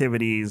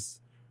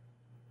 activities,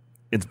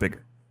 it's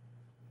bigger.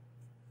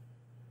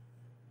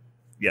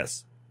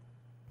 Yes.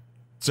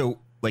 So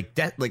like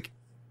that, like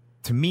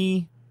to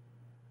me,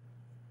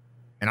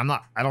 and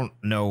I don't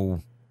know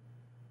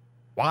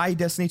why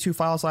Destiny 2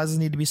 file sizes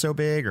need to be so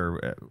big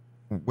or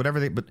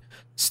whatever but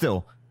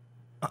still,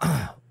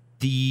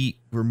 the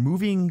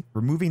removing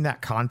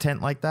that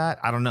content like that,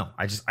 I don't know.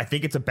 I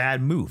think it's a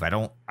bad move. I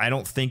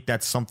don't think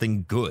that's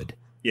something good.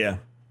 Yeah.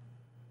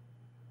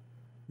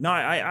 No,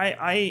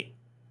 I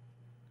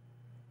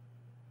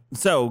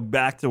so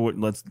back to what,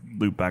 let's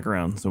loop back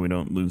around so we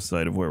don't lose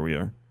sight of where we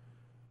are.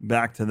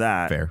 Back to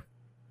that. Fair.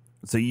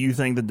 So you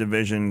think the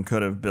Division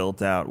could have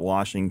built out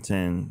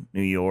Washington,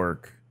 New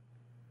York,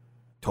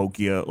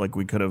 Tokyo, like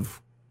we could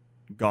have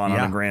gone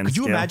on a grand Could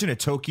you scale? imagine a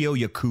Tokyo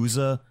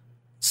Yakuza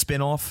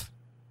spinoff?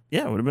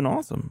 Yeah, it would have been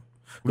awesome.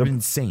 Would have been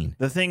insane.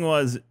 The thing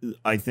was,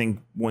 I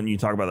think when you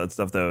talk about that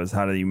stuff, though, is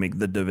how do you make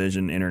the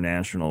Division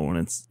international when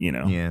it's,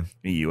 a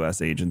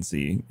U.S.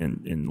 agency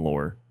in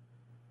lore?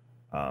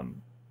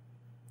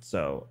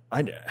 So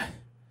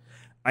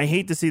I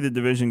hate to see the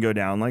Division go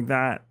down like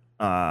that.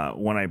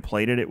 When I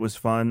played it, it was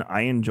fun.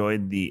 I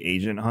enjoyed the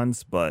agent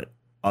hunts, but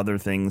other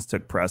things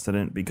took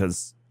precedent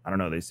because, I don't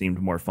know, they seemed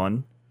more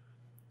fun.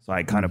 So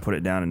I kind of put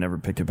it down and never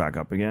picked it back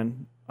up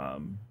again.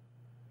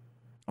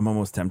 I'm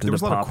almost tempted to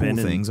pop in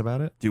things and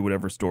about it. do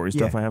whatever story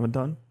stuff I haven't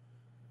done.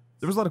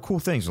 There was a lot of cool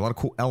things, a lot of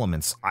cool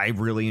elements. I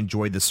really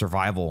enjoyed the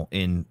survival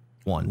in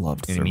one.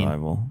 Loved You know what I mean?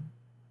 survival.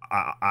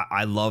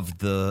 I loved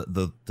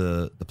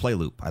the play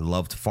loop. I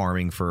loved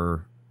farming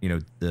for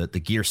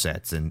the gear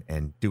sets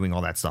and doing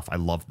all that stuff. I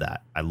loved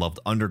that. I loved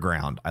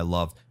underground. I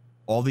loved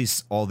all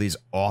these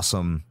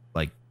awesome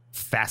like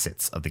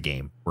facets of the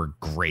game were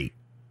great.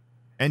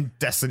 And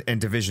Destiny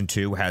and Division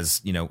 2 has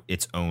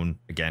its own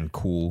again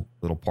cool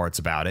little parts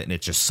about it, and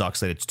it just sucks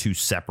that it's two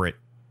separate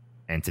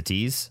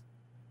entities.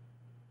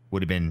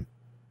 Would have been.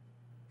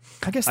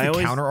 I guess the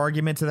counter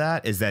argument to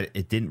that is that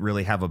it didn't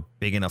really have a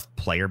big enough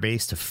player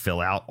base to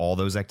fill out all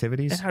those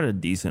activities. It had a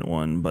decent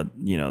one, but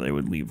they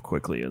would leave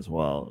quickly as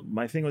well.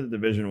 My thing with the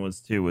Division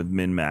was too with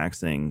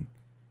min-maxing.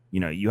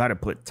 You had to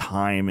put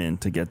time in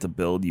to get the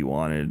build you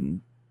wanted.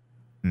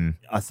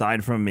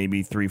 Aside from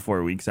maybe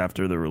 3-4 weeks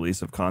after the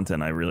release of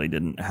content, I really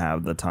didn't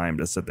have the time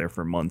to sit there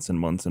for months and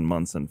months and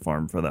months and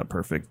farm for that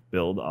perfect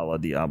build a la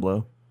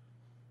Diablo.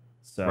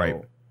 So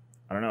right.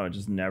 I don't know. It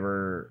just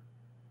never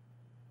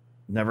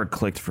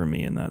clicked for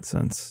me in that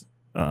sense.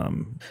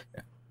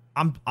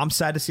 I'm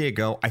sad to see it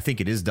go. I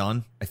think it is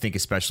done. I think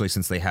especially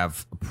since they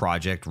have a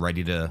project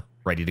ready to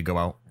go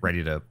out,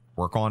 ready to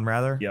work on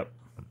rather. Yep.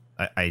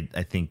 I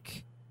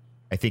think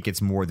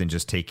it's more than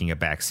just taking a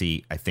back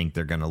seat. I think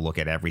they're going to look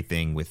at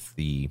everything with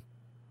the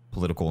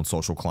political and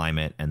social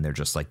climate, and they're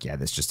just like, yeah,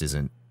 this just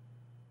isn't.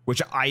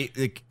 Which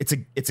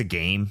it's a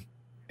game,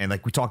 and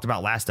like we talked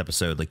about last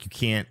episode, like you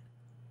can't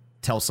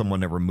tell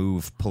someone to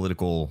remove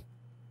political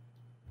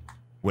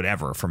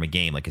whatever from a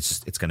game. Like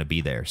it's going to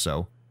be there.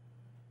 So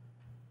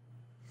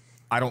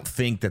I don't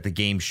think that the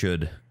game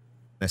should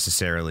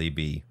necessarily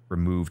be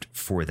removed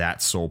for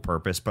that sole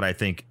purpose, but I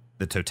think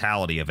the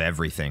totality of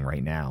everything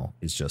right now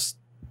is just.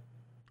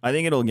 I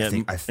think it'll get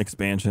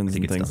expansions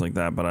and things done. like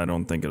that, but I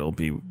don't think it'll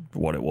be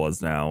what it was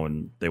now,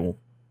 and they won't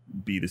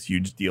be this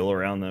huge deal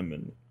around them.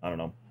 And I don't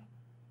know.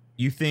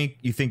 You think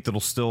that it'll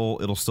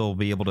still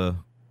be able to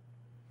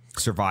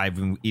survive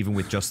even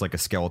with just like a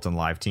skeleton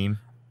live team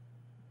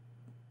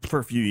for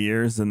a few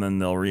years, and then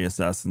they'll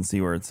reassess and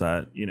see where it's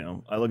at. You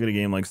know, I look at a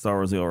game like Star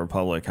Wars: The Old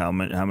Republic. How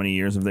many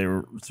years have they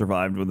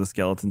survived with a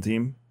skeleton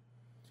team?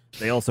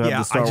 They also have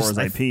the Star Wars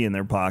IP in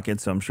their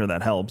pocket, so I'm sure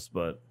that helps.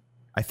 But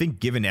I think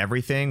given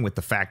everything, with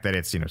the fact that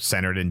it's,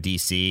 centered in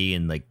DC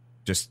and like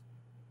just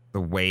the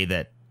way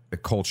that the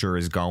culture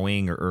is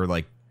going or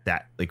like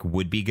that like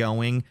would be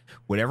going,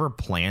 whatever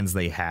plans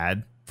they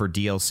had for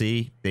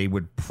DLC, they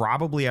would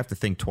probably have to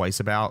think twice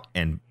about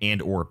and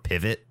or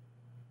pivot,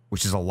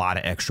 which is a lot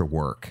of extra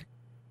work.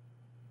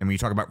 And when you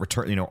talk about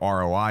return,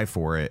 ROI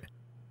for it,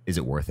 is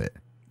it worth it?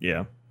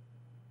 Yeah.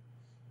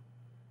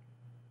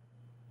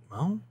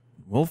 Well,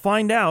 we'll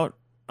find out.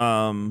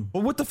 Well,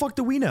 what the fuck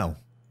do we know?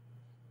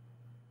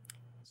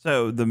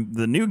 So the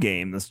new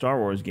game, the Star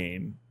Wars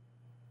game,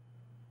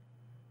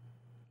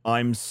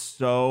 I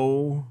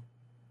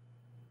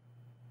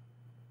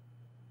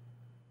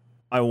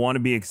want to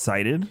be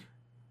excited,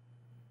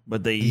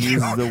 but they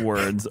use the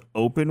words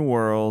open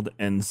world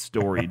and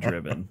story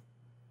driven.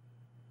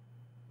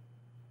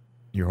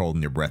 You're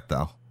holding your breath,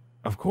 though.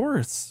 Of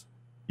course.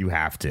 You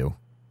have to.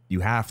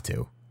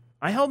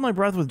 I held my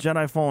breath with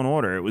Jedi Fallen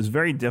Order. It was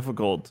very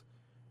difficult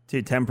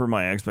to temper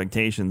my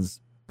expectations,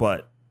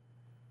 but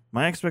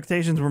my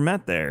expectations were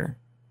met there.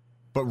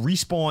 But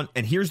Respawn,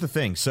 and here's the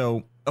thing.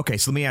 So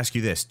let me ask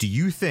you this. Do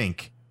you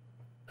think...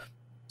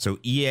 So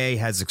EA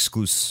has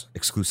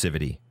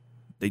exclusivity.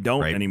 They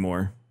don't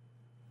anymore.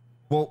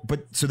 Well,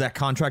 but so that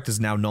contract is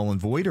now null and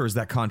void, or is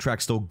that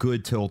contract still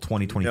good till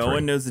 2023? No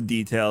one knows the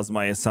details.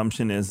 My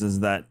assumption is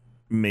that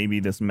maybe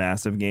this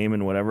massive game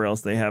and whatever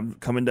else they have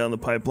coming down the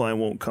pipeline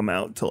won't come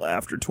out till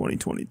after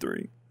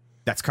 2023.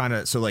 That's kind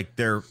of so like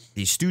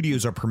these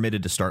studios are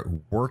permitted to start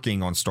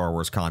working on Star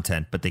Wars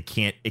content, but it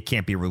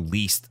can't be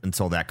released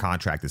until that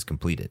contract is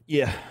completed.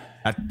 Yeah.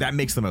 That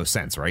makes the most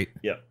sense, right?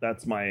 Yeah,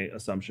 that's my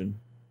assumption.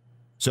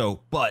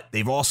 So, but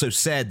they've also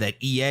said that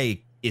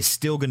EA is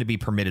still going to be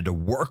permitted to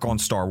work on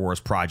Star Wars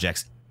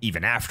projects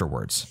even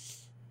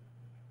afterwards.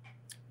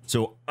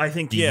 So I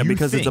think,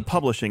 because it's a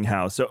publishing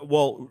house.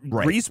 So,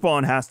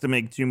 Respawn has to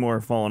make 2 more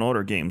Fallen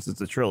Order games.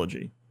 It's a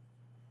trilogy.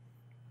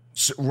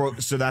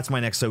 So that's my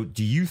next. So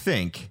do you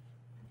think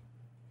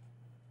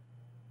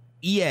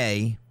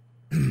EA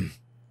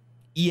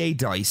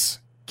DICE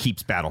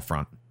keeps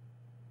Battlefront,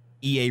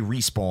 EA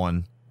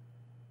Respawn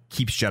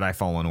keeps Jedi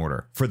Fallen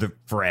Order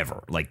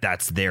forever? Like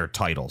that's their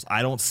titles.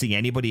 I don't see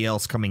anybody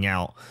else coming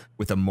out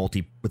with a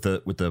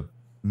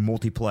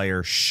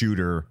multiplayer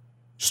shooter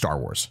Star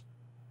Wars.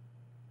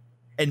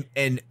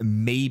 And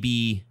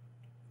maybe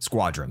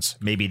Squadrons.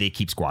 Maybe they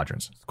keep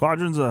Squadrons.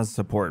 Squadrons has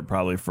support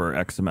probably for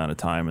X amount of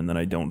time, and then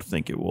I don't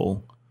think it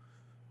will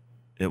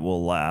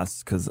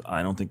last, because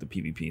I don't think the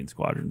PvP in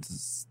Squadrons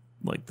is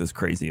like this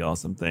crazy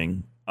awesome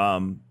thing.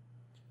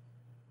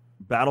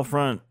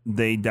 Battlefront,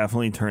 they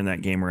definitely turned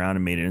that game around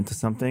and made it into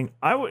something.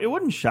 It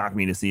wouldn't shock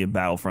me to see a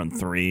Battlefront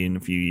 3 in a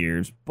few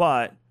years,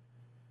 but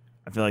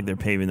I feel like they're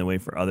paving the way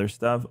for other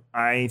stuff.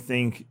 I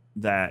think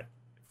that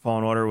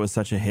Fallen Order was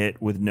such a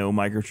hit with no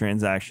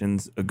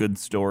microtransactions, a good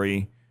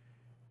story,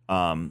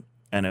 and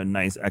a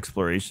nice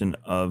exploration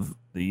of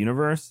the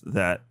universe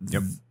that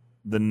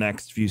the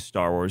next few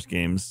Star Wars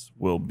games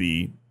will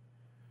be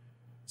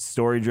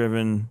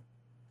story-driven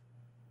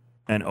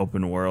and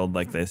open world,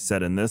 like they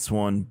said in this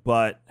one.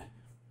 But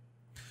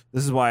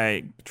this is why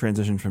I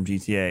transitioned from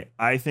GTA.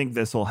 I think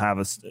this will have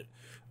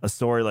a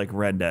story like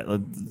Red Dead.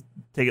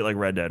 Take it like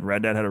Red Dead.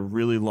 Red Dead had a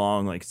really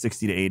long, like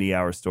 60 to 80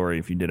 hour story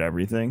if you did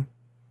everything.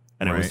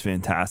 And it was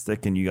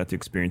fantastic, and you got to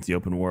experience the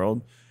open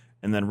world.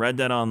 And then Red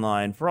Dead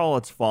Online, for all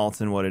its faults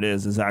and what it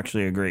is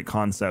actually a great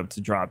concept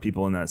to drop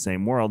people in that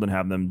same world and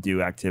have them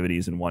do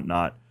activities and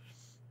whatnot.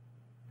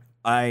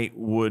 I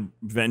would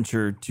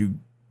venture to...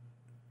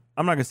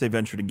 I'm not going to say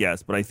venture to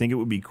guess, but I think it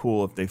would be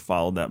cool if they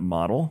followed that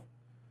model.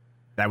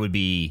 That would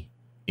be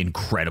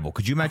incredible.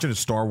 Could you imagine a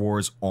Star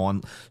Wars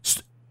Online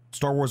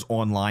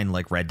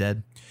like Red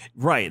Dead?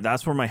 Right,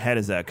 that's where my head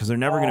is at, because they're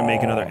never going to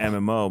make another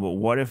MMO. But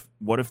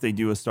what if they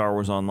do a Star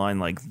Wars Online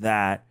like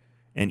that,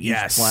 and each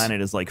planet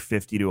is like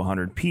 50 to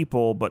 100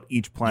 people, but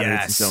each planet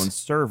is its own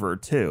server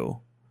too?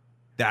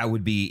 That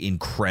would be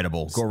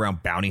incredible. Go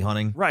around bounty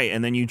hunting. Right,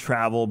 and then you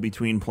travel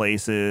between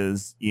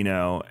places,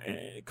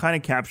 kind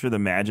of capture the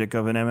magic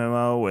of an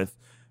MMO with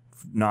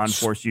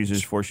non-force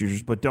users, force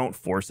users, but don't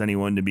force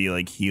anyone to be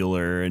like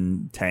healer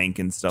and tank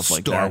and stuff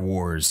like that. Star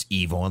Wars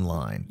EVE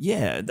Online.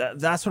 Yeah,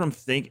 that's what I'm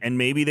thinking. And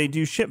maybe they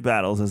do ship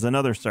battles as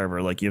another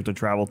server. Like you have to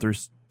travel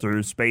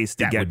through space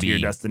to get to your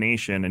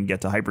destination and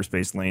get to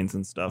hyperspace lanes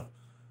and stuff.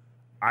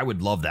 I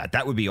would love that.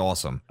 That would be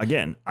awesome.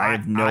 Again, I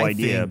have no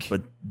idea,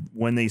 but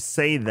when they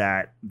say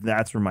that,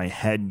 that's where my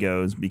head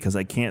goes, because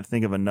I can't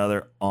think of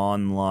another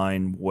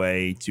online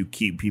way to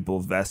keep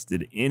people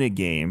vested in a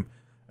game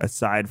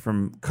aside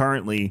from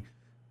currently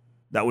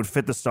that would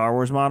fit the Star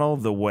Wars model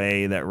the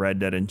way that Red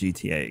Dead and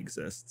GTA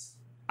exists.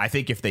 I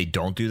think if they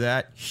don't do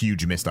that,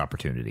 huge missed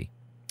opportunity.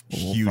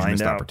 We'll huge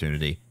missed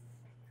opportunity.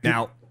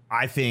 Now,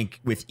 I think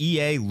with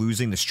EA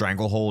losing the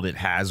stranglehold it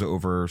has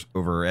over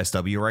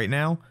SW right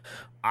now,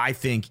 I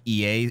think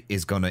EA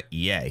is going to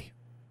EA.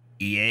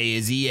 EA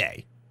is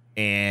EA.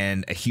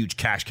 And a huge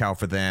cash cow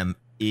for them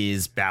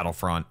is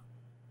Battlefront.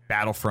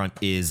 Battlefront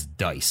is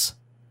DICE.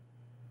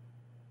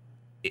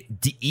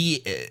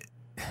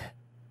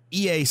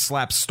 EA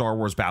slaps Star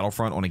Wars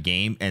Battlefront on a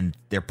game and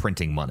they're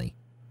printing money.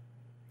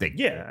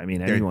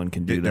 Anyone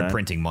can do that. They're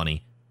printing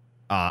money.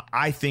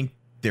 I think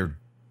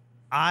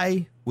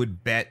I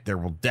would bet there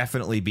will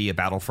definitely be a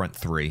Battlefront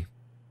 3.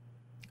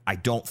 I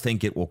don't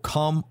think it will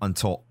come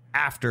until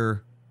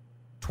after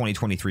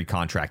 2023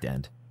 contract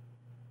end.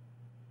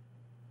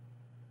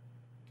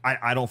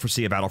 I don't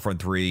foresee a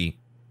Battlefront 3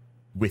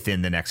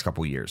 within the next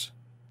couple years.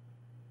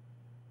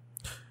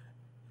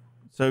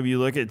 So if you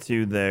look at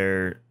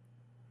their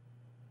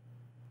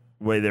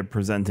way they're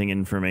presenting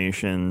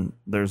information,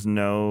 there's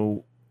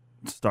no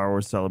Star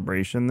Wars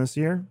Celebration this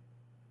year.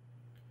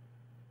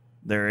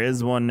 There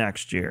is one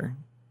next year.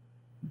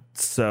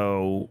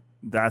 So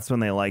that's when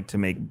they like to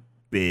make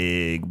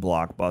big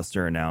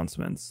blockbuster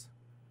announcements.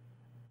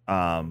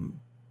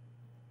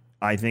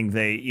 I think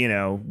they,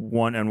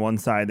 on one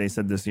side they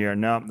said this year,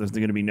 no, there's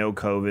going to be no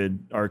COVID,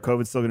 or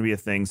COVID's still going to be a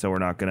thing, so we're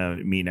not going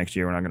to meet next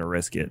year. We're not going to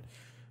risk it.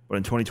 But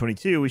in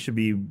 2022, we should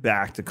be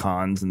back to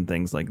cons and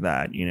things like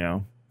that,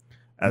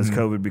 As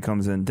COVID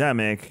becomes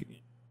endemic,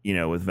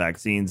 with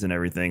vaccines and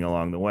everything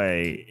along the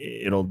way,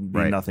 it'll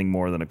be nothing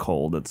more than a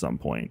cold at some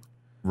point.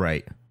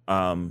 Right.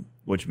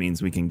 Which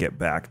means we can get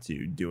back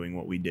to doing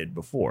what we did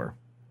before.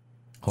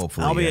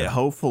 Hopefully. Albeit,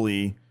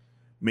 hopefully,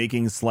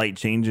 making slight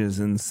changes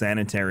in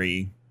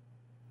sanitary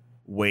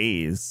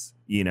ways,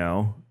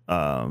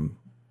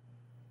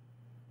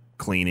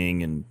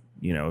 cleaning and,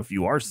 if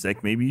you are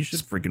sick, maybe you should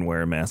freaking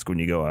wear a mask when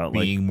you go out.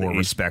 Being more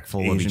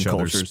respectful of each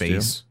other's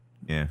space.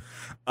 Yeah.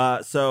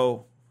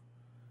 So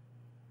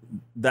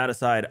that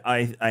aside,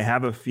 I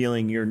have a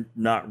feeling you're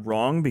not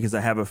wrong, because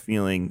I have a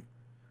feeling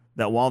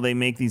that while they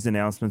make these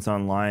announcements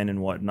online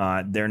and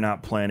whatnot, they're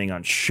not planning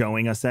on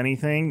showing us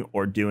anything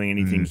or doing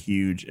anything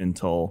huge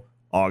until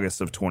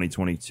August of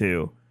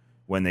 2022,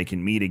 when they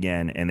can meet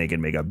again and they can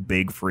make a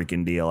big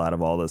freaking deal out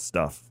of all this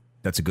stuff.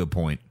 That's a good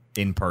point.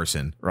 In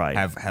person, right?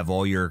 Have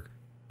all your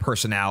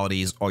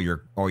personalities, all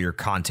your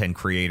content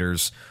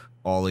creators,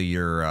 all of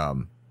your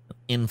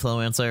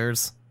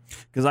influencers.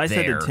 Because I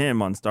said to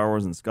Tim on Star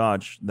Wars and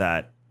Scotch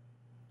that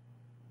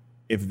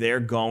if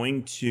they're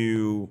going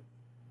to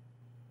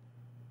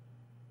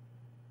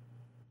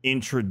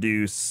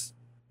introduce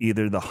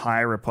either the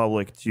High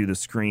Republic to the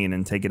screen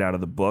and take it out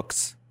of the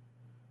books,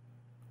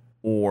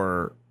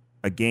 or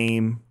a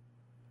game,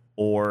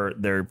 or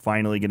they're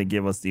finally going to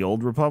give us the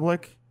Old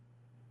Republic,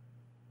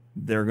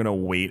 they're going to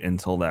wait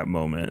until that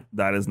moment.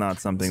 That is not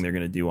something they're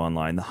going to do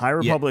online. The High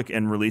Republic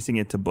and releasing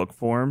it to book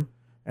form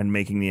and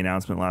making the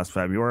announcement last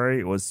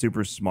February was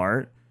super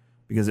smart,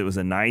 because it was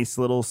a nice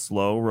little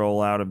slow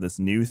rollout of this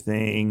new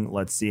thing.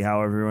 Let's see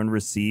how everyone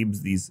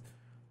receives these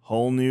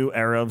whole new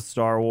era of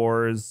Star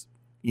Wars.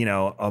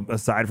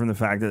 Aside from the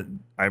fact that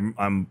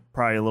I'm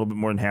probably a little bit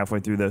more than halfway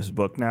through this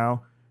book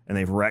now, and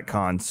they've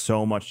retconned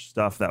so much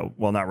stuff that,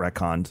 well, not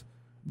retconned,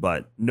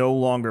 but no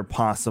longer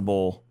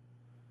possible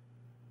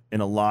in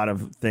a lot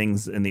of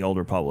things in the Old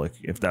Republic,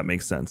 if that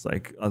makes sense.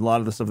 Like, a lot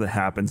of the stuff that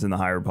happens in the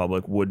High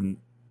Republic wouldn't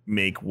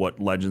make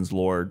what Legends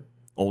lore,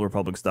 Old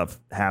Republic stuff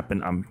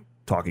happen. I'm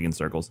talking in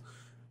circles.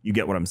 You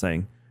get what I'm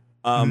saying.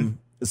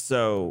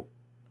 So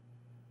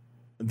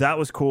that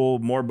was cool.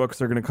 More books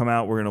are going to come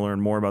out. We're going to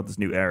learn more about this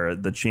new era.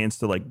 The chance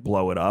to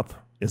blow it up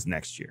is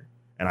next year.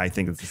 And I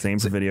think it's the same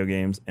for video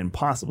games, and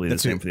possibly the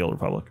same for the Old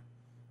Republic.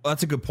 Well,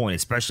 that's a good point,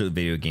 especially with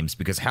video games,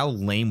 because how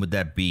lame would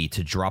that be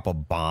to drop a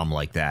bomb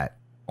like that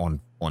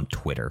on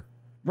Twitter?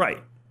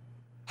 Right.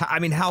 I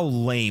mean, how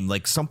lame,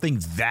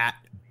 something that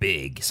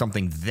big,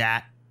 something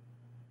that,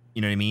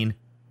 you know what I mean,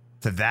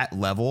 to that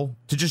level,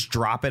 to just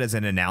drop it as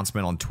an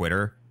announcement on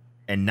Twitter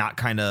and not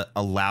kind of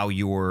allow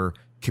your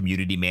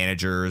community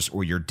managers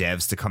or your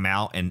devs to come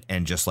out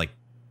and just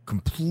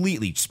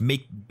completely just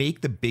make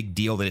the big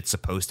deal that it's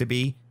supposed to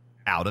be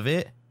out of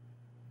it,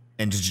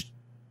 and just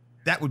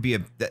that would be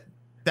a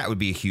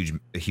huge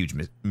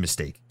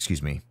mistake.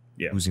 Excuse me.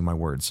 Yeah. Losing my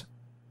words.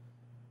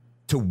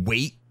 To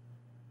wait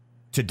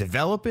to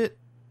develop it.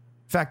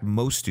 In fact,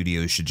 most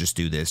studios should just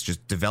do this.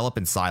 Just develop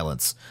in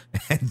silence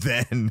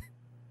and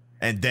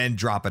then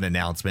drop an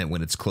announcement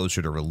when it's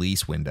closer to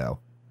release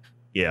window.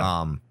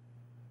 Yeah.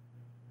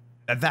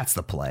 That's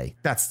the play.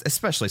 That's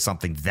especially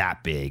something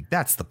that big.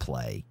 That's the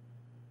play.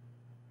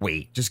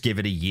 Wait, just give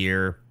it a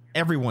year.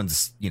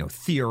 Everyone's,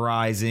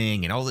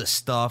 theorizing and all this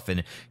stuff,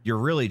 and you're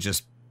really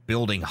just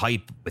building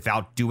hype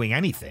without doing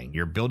anything.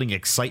 You're building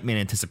excitement,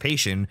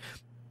 anticipation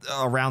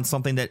around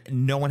something that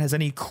no one has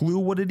any clue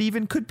what it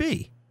even could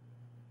be.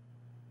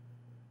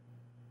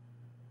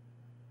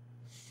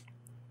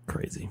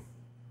 Crazy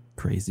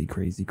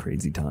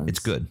times. It's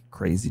good.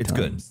 Crazy it's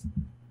times. Good.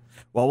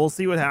 Well, we'll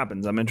see what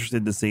happens. I'm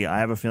interested to see. I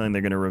have a feeling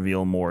they're going to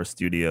reveal more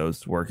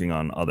studios working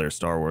on other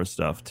Star Wars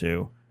stuff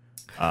too.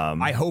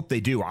 I hope they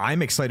do.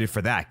 I'm excited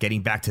for that.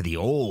 Getting back to the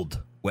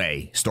old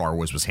way Star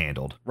Wars was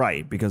handled.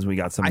 Right, because we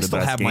got some of the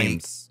best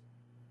games.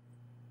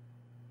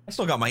 I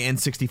still got my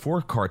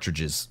N64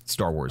 cartridges,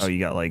 Star Wars. Oh, you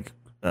got what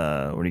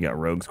do you got?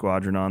 Rogue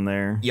Squadron on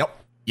there? Yep.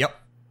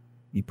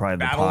 You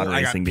probably have the pod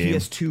racing game.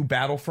 PS2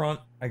 Battlefront.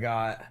 I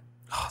got.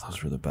 Oh,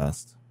 those were the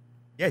best.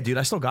 Yeah, dude,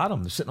 I still got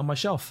them. They're sitting on my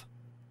shelf.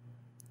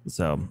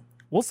 So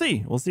we'll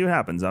see. We'll see what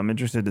happens. I'm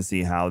interested to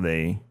see how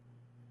they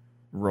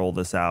roll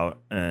this out.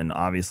 And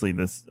obviously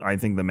I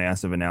think the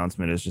massive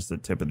announcement is just the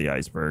tip of the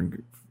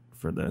iceberg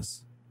for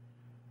this.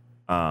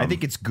 I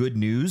think it's good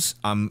news.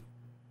 I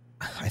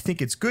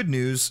think it's good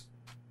news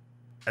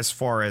as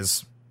far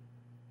as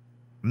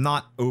I'm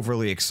not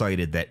overly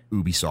excited that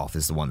Ubisoft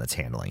is the one that's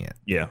handling it.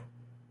 Yeah.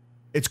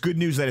 It's good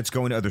news that it's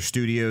going to other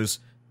studios.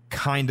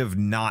 Kind of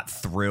not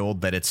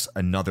thrilled that it's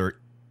another.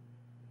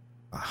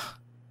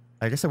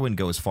 I guess I wouldn't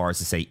go as far as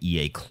to say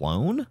EA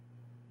clone,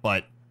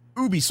 but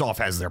Ubisoft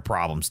has their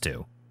problems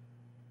too.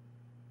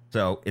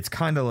 So it's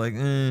kind of like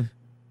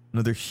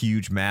another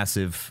huge,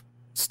 massive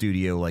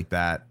studio like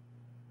that.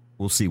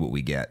 We'll see what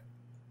we get.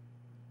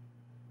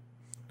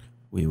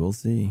 We will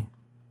see.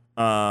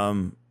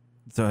 So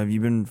have you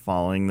been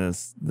following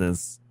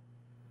this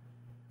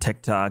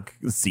TikTok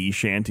sea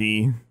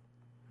shanty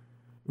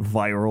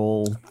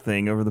viral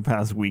thing over the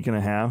past week and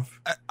a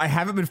half? I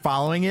haven't been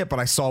following it, but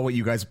I saw what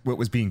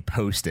was being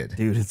posted.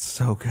 Dude, it's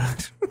so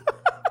good.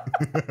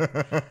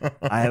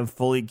 I have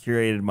fully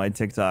curated my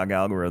TikTok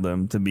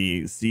algorithm to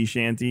be sea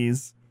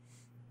shanties,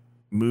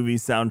 movie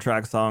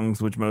soundtrack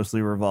songs, which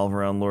mostly revolve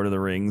around Lord of the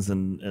Rings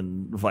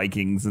and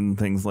Vikings and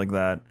things like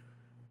that,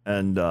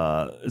 and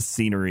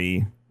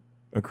scenery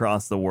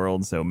across the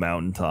world, so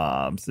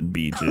mountaintops and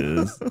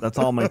beaches. That's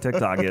all my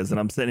TikTok is. And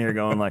I'm sitting here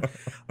going like,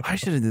 I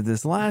should have did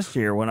this last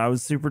year when I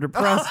was super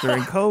depressed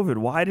during COVID.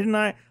 Why didn't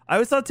I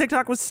always thought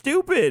TikTok was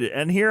stupid.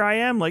 And here I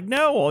am like,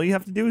 no, all you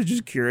have to do is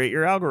just curate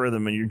your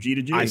algorithm and your G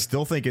to G. I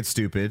still think it's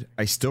stupid.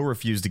 I still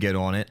refuse to get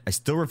on it. I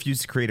still refuse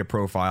to create a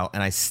profile.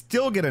 And I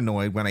still get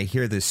annoyed when I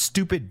hear this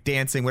stupid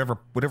dancing,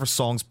 whatever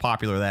song's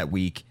popular that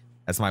week,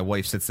 as my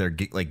wife sits there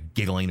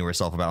giggling to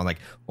herself about it. I'm like,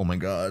 oh my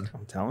God.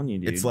 I'm telling you,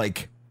 dude.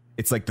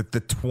 It's like the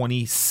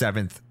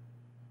 27th,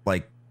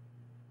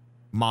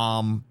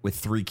 mom with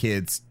 3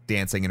 kids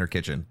dancing in her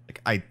kitchen.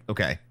 I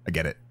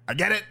get it.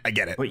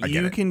 But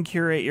you can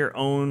curate your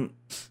own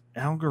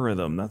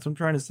algorithm. That's what I'm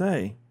trying to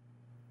say.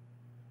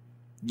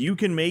 You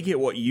can make it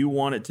what you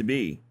want it to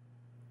be.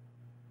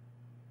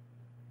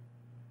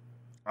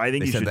 I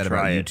think you should try it. They said that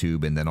about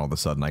YouTube, and then all of a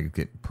sudden I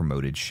get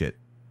promoted shit.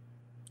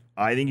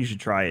 I think you should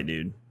try it,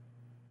 dude.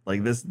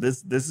 Like this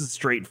is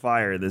straight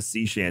fire. This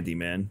sea shanty,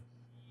 man.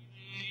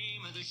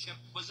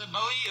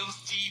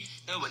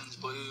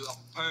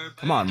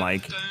 Come on,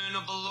 Mike.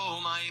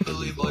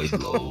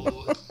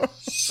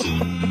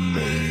 Soon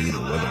may the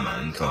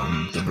weatherman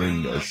come to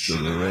bring us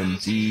sugar and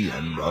tea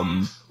and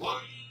rum.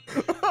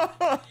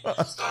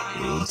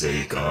 We'll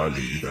take our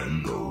leave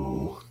and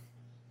go.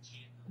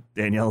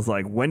 Danielle's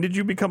like, when did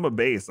you become a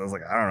bass? I was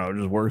like, I don't know.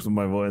 It just works with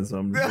my voice. So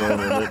I'm just going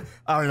with it.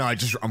 I don't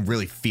know. I'm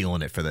really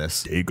feeling it for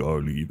this. Take our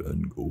leave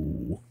and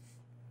go.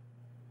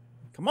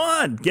 Come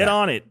on, get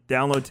on it.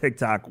 Download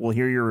TikTok. We'll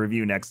hear your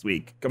review next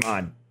week. Come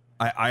on.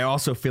 I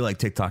also feel like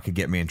TikTok could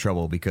get me in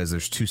trouble because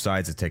there's 2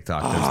 sides of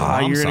TikTok. There's the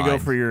mom you're going to side.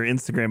 go for your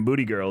Instagram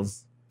booty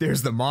girls.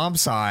 There's the mom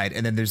side,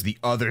 and then there's the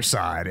other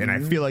side. And I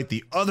feel like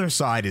the other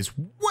side is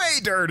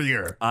way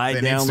dirtier. I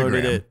than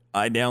downloaded Instagram. it.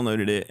 I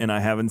downloaded it, and I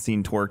haven't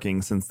seen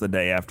twerking since the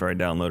day after I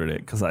downloaded it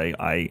because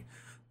I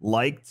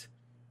liked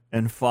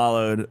and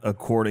followed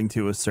according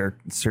to a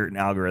certain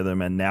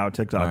algorithm, and now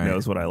TikTok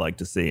knows what I like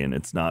to see, and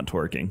it's not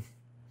twerking.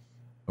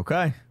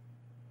 Okay.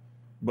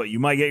 But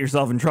you might get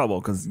yourself in trouble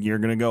because you're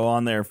going to go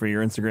on there for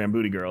your Instagram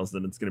booty girls,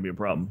 then it's going to be a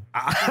problem.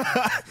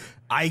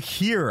 I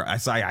hear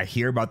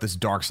about this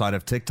dark side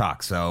of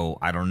TikTok, so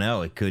I don't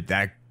know. It could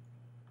that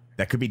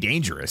could be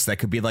dangerous. That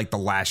could be like the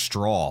last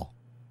straw.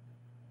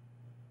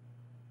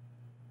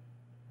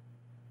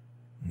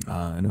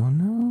 I don't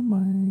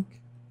know,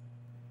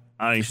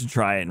 Mike. You should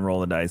try it and roll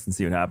the dice and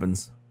see what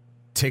happens.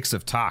 Ticks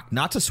of talk.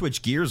 Not to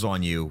switch gears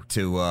on you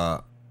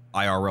to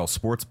IRL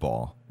sports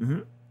ball,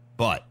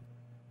 but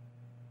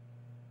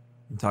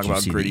talk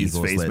about Gritty's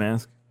face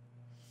mask.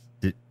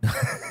 Did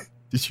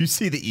you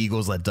see the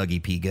Eagles let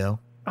Dougie P go?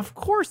 Of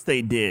course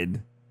they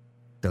did.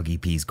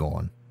 Dougie P's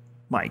gone.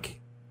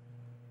 Mike,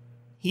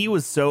 he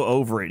was so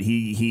over it.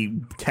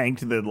 He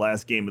tanked the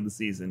last game of the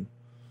season.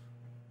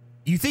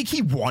 You think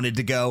he wanted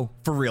to go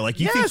for real? Like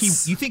you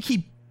think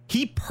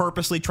he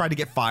purposely tried to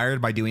get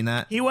fired by doing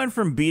that? He went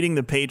from beating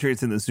the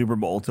Patriots in the Super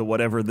Bowl to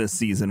whatever this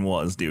season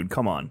was, dude.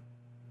 Come on.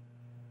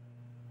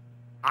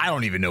 I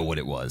don't even know what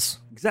it was.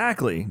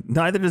 Exactly.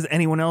 Neither does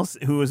anyone else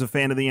who is a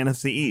fan of the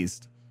NFC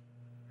East.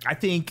 I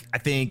think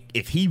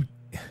if he,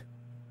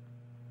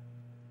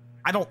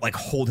 I don't like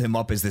hold him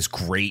up as this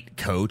great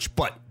coach,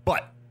 but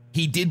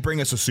he did bring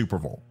us a Super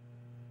Bowl.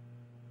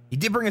 He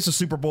did bring us a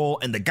Super Bowl,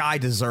 and the guy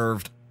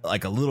deserved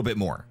like a little bit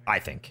more, I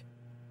think.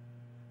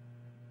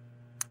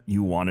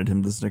 You wanted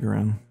him to stick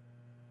around?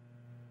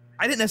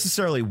 I didn't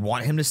necessarily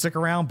want him to stick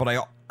around, but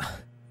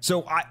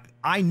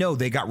I know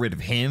they got rid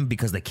of him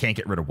because they can't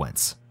get rid of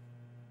Wentz.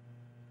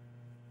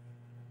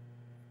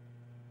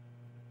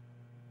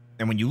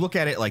 And when you look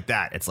at it like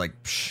that, it's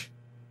like, psh.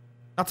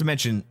 Not to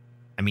mention,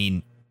 I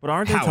mean, but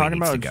aren't they talking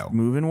about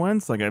moving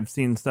Wentz? Like I've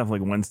seen stuff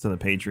like Wentz to the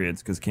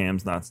Patriots because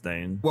Cam's not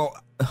staying.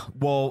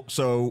 Well,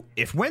 so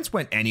if Wentz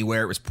went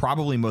anywhere, it was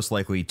probably most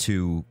likely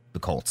to the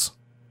Colts.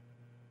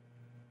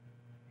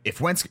 If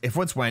Wentz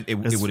went, it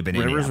would have been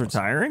Rivers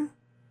retiring.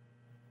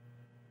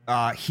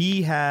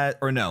 He had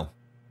or no.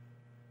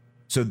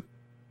 So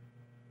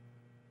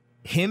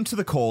him to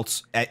the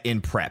Colts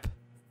in prep.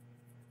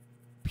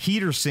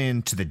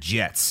 Peterson to the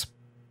Jets,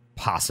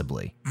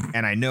 possibly.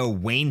 And I know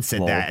Wayne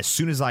said that as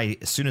soon as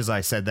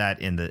I said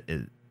that in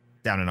the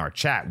down in our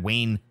chat.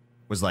 Wayne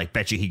was like,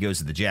 "Bet you he goes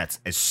to the Jets."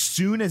 As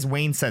soon as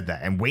Wayne said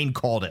that, and Wayne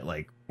called it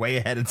like way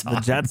ahead of time.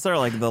 The Jets are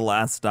like the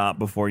last stop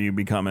before you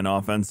become an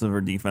offensive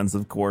or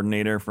defensive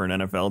coordinator for an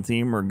NFL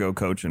team or go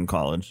coach in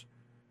college.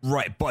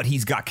 Right, but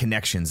he's got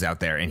connections out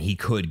there, and he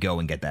could go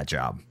and get that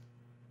job.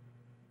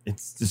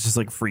 It's just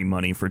like free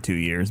money for 2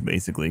 years,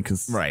 basically,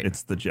 because right.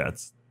 It's the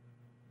Jets.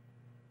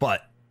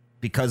 But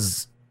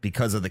because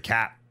of the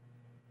cap,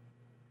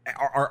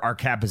 our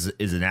cap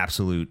is an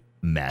absolute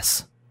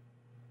mess.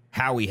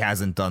 Howie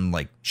hasn't done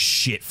like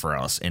shit for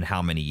us in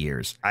how many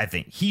years? I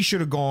think he should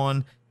have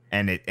gone,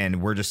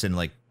 and we're just in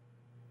like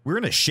we're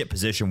in a shit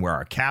position where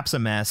our cap's a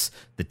mess.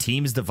 The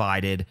team's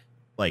divided.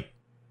 Like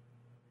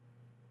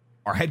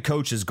our head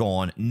coach is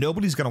gone.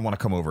 Nobody's gonna want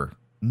to come over.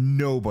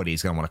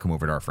 Nobody's gonna want to come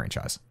over to our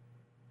franchise.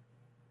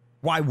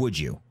 Why would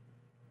you?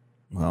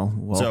 Well,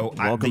 so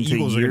welcome to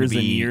years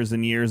and years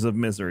and years of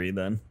misery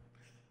then.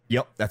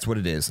 Yep, that's what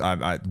it is.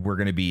 We're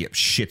going to be at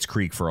Schitt's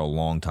Creek for a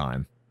long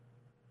time.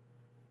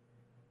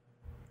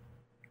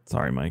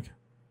 Sorry, Mike.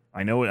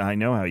 I know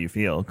how you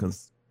feel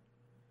because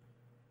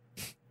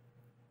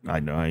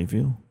I know how you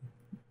feel.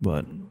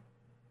 But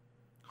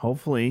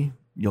hopefully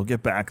you'll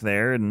get back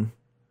there and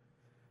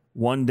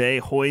one day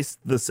hoist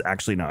this.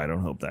 Actually, no, I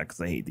don't hope that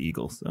because I hate the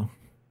Eagles. So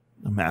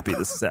I'm happy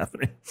this is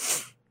happening.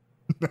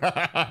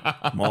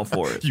 I'm all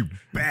for it. You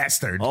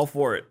bastard. All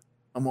for it.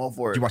 I'm all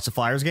for it. Did you watch the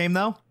Flyers game,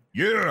 though?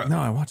 Yeah. No,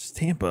 I watched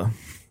Tampa.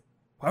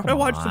 Why would I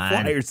watch the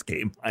Flyers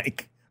game,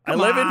 Mike? I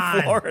live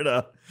in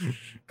Florida.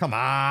 Come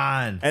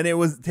on. And it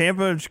was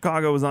Tampa and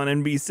Chicago was on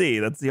NBC.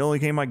 That's the only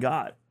game I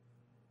got.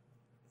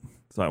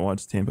 So I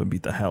watched Tampa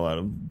beat the hell out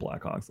of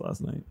Blackhawks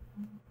last night.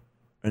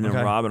 And then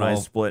Rob and I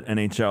split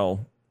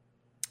NHL.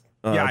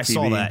 Yeah, I TV.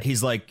 saw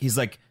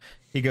that.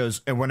 He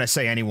goes, and when I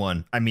say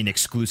anyone, I mean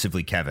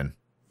exclusively Kevin.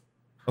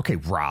 Okay,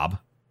 Rob.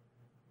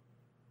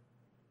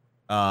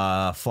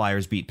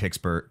 Flyers beat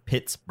Pittsburgh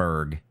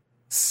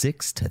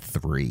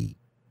 6-3.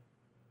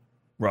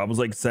 Rob was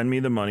like, send me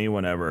the money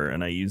whenever.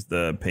 And I used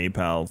the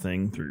PayPal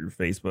thing through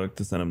Facebook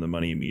to send him the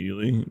money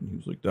immediately. And he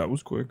was like, that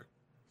was quick.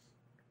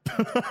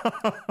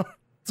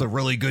 It's a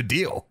really good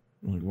deal.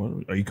 I'm like,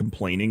 what? Are you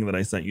complaining that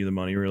I sent you the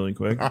money really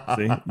quick?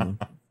 See?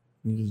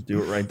 You just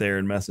do it right there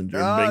in Messenger.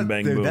 Bang,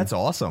 bang, dude, boom. That's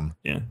awesome.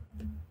 Yeah.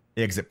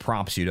 Because it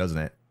prompts you, doesn't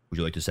it? Would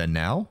you like to send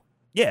now?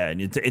 Yeah,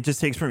 and it just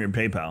takes from your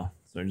PayPal.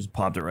 So I just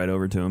popped it right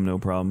over to him. No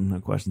problem.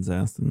 No questions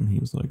asked. And he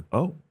was like,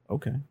 oh,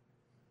 okay.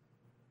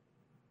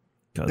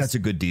 That's a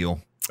good deal.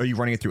 Are you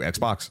running it through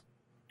Xbox?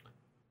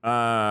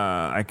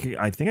 I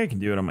think I can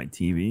do it on my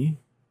TV.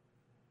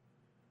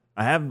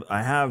 I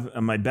have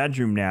in my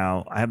bedroom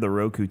now, I have the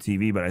Roku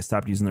TV, but I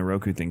stopped using the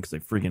Roku thing because I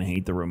freaking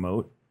hate the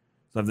remote.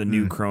 So I have the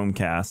new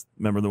Chromecast.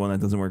 Remember the one that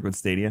doesn't work with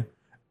Stadia?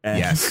 And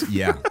yes,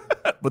 yeah.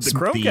 But the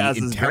Chromecast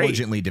is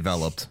intelligently great.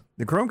 Developed.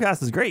 The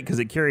Chromecast is great because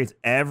it curates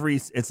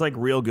it's like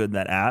real good,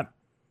 that app.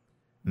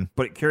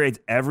 But it curates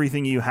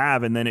everything you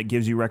have, and then it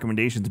gives you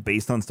recommendations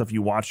based on stuff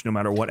you watch, no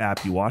matter what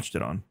app you watched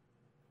it on.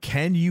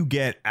 Can you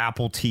get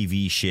Apple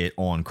TV shit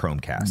on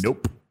Chromecast?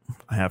 Nope.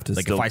 I have to.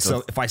 Like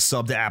if I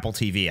sub to Apple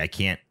TV, I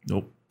can't.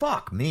 Nope.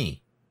 Fuck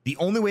me. The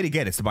only way to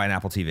get it is to buy an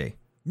Apple TV.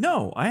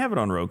 No, I have it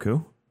on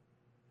Roku.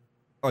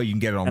 Oh, you can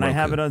get it on Roku. And I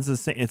have it as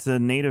it's a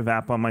native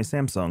app on my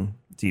Samsung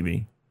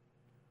TV.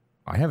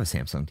 I have a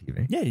Samsung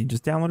TV. Yeah, you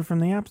just download it from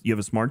the app. You have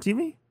a smart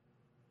TV?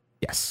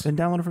 Yes. Then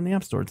download it from the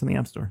App Store. It's in the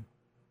App Store.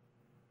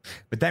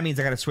 But that means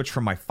I got to switch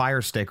from my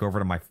Fire Stick over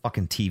to my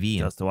fucking TV.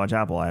 Just to watch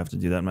Apple, I have to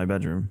do that in my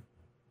bedroom.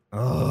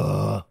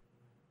 Ugh.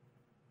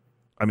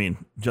 I mean,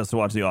 just to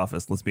watch The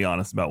Office. Let's be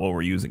honest about what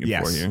we're using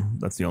it for here.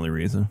 That's the only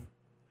reason.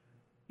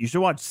 You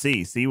should watch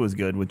C. C was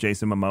good with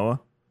Jason Momoa.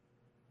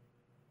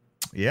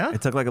 Yeah?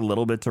 It took like a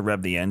little bit to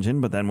rev the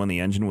engine, but then when the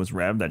engine was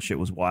revved, that shit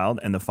was wild.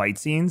 And the fight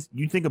scenes,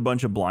 you'd think a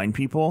bunch of blind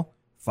people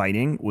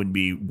fighting would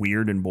be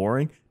weird and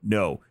boring.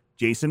 No.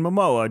 Jason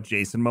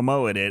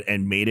Momoa did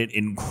and made it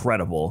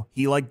incredible.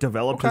 He like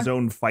developed his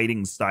own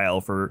fighting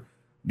style for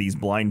these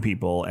blind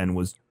people and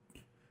was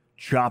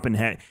chopping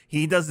head.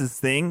 He does this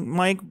thing,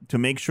 Mike, to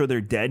make sure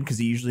they're dead because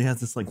he usually has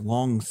this like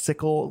long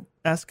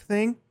sickle-esque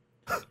thing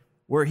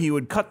where he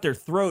would cut their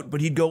throat,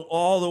 but he'd go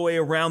all the way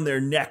around their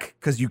neck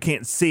because you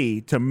can't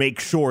see to make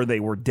sure they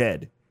were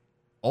dead.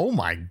 Oh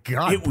my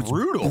God, it was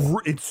brutal.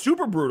 It's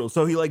super brutal.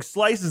 So he like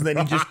slices, then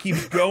he just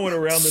keeps going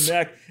around the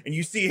neck, and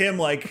you see him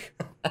like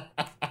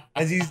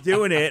as he's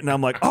doing it, and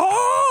I'm like,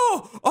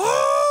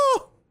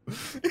 oh,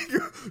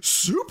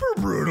 super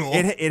brutal.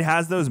 It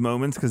has those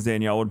moments because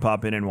Danielle would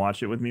pop in and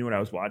watch it with me when I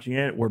was watching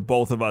it, where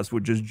both of us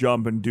would just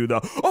jump and do the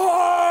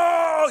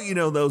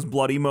those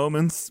bloody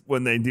moments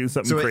when they do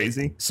something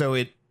crazy.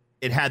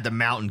 It had the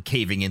mountain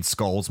caving in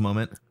skulls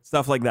moment,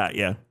 stuff like that,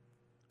 yeah.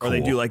 Cool. Or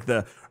they do like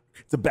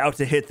it's about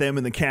to hit them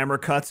and the camera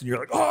cuts and you're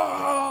like,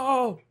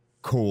 oh,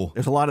 cool.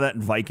 There's a lot of that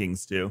in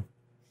Vikings too.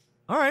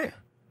 All right,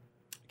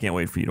 can't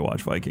wait for you to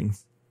watch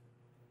Vikings.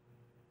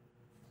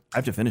 I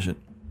have to finish it.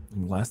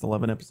 The last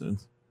 11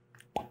 episodes.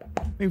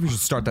 Maybe we should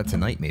start that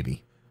tonight.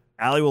 Maybe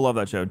Allie will love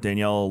that show.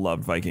 Danielle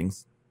loved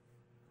Vikings.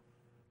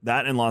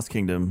 That and Last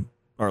Kingdom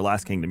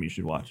you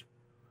should watch.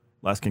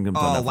 Last Kingdom.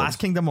 Last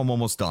Kingdom. I'm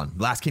almost done.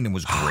 Last Kingdom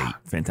was great.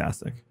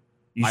 Fantastic.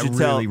 I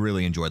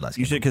really enjoyed Last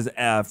Kingdom. You should,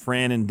 because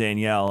Fran and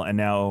Danielle and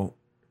now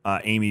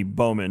Amy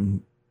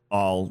Bowman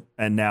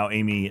and now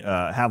Amy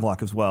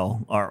Havelock as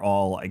well are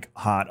all like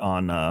hot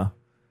on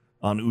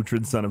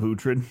Uhtred, son of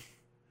Uhtred.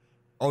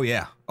 Oh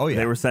yeah.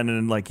 They were sending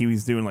in like he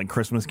was doing like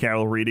Christmas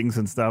Carol readings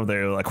and stuff. They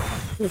were like,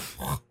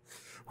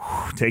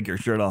 take your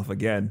shirt off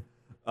again.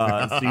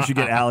 So you should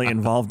get Allie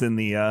involved in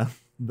the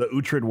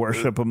Uhtred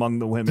worship among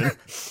the women.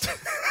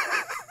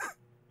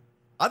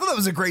 I thought that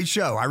was a great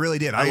show. I really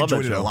did. I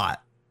enjoyed it a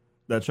lot.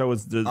 That show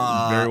was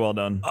very well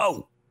done.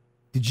 Oh,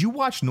 did you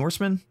watch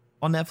Norseman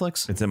on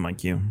Netflix? It's in my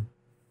queue.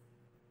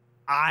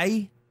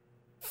 I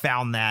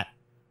found that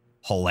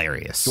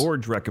hilarious.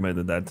 George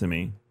recommended that to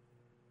me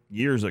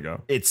years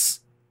ago.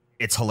 It's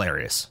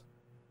hilarious.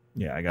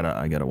 Yeah, I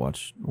gotta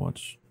watch.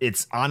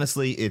 It's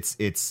honestly,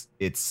 it's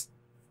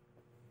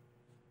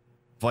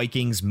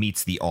Vikings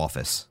meets The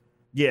Office.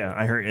 Yeah,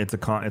 I heard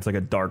it's like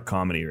a dark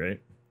comedy, right?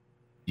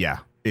 Yeah,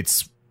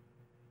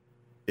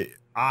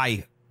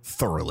 I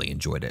thoroughly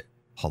enjoyed it.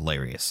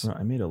 Hilarious.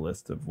 I made a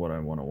list of what I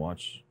want to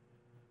watch.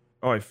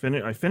 Oh, I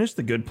finished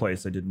The Good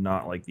Place. I did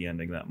not like the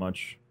ending that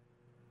much.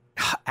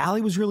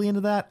 Allie was really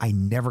into that. I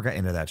never got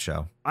into that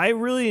show. I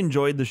really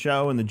enjoyed the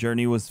show and the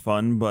journey was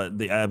fun, but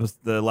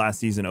the last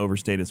season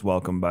overstayed its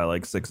welcome by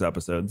like 6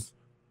 episodes.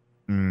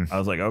 I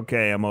was like,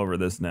 okay, I'm over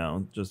this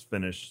now. Just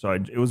finish. So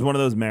it was one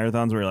of those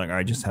marathons where you're like,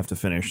 I just have to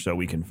finish so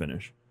we can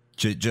finish.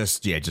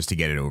 Just to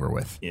get it over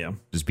with. Yeah.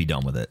 Just be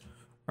done with it.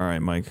 All right,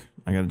 Mike.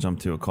 I got to jump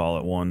to a call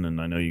at 1,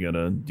 and I know you got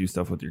to do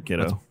stuff with your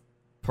kiddo. That's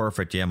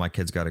perfect. Yeah, my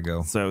kid's got to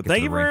go. So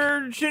thank you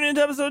for tuning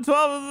into episode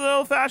 12 of The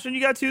Old Fashioned.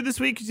 You got 2 this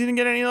week because you didn't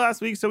get any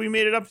last week, so we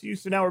made it up to you.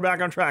 So now we're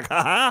back on track.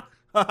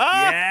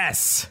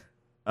 Yes.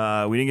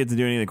 We didn't get to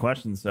do any of the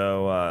questions,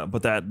 so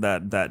but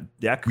that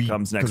deck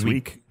comes next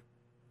week.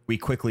 We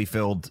quickly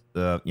filled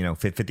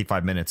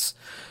 55 minutes.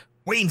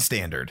 Wayne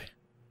Standard.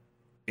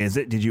 Is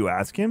it? Did you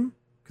ask him?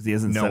 Because he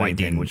hasn't said anything,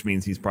 didn't. Which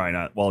means he's probably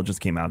not. Well, it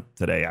just came out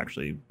today,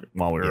 actually,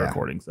 while we were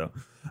recording. So,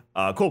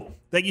 cool.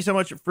 Thank you so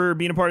much for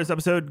being a part of this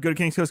episode. Go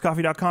to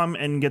kingscoastcoffee.com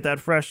and get that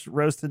fresh,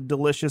 roasted,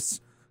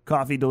 delicious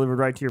coffee delivered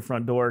right to your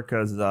front door.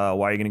 Because why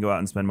are you going to go out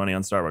and spend money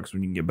on Starbucks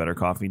when you can get better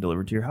coffee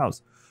delivered to your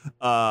house?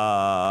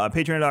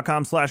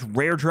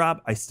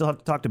 Patreon.com/raredrop. I still have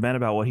to talk to Ben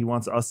about what he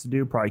wants us to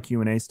do, probably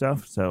Q&A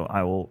stuff. So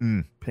I will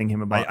ping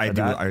him about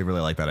that. I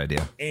really like that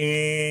idea.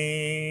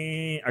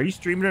 And are you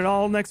streaming at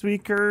all next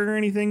week or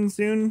anything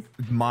soon?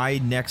 My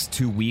next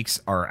 2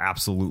 weeks are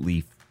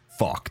absolutely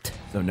fucked.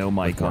 So no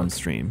mic on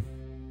stream.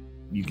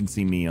 You can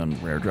see me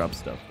on Rare Drop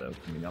stuff though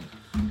coming up.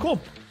 Cool.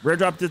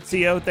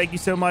 Raredrop.co. Thank you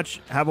so much.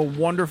 Have a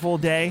wonderful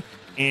day,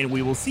 and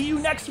we will see you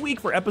next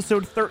week for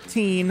episode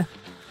 13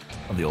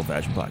 of the Old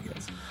Fashioned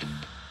Podcast.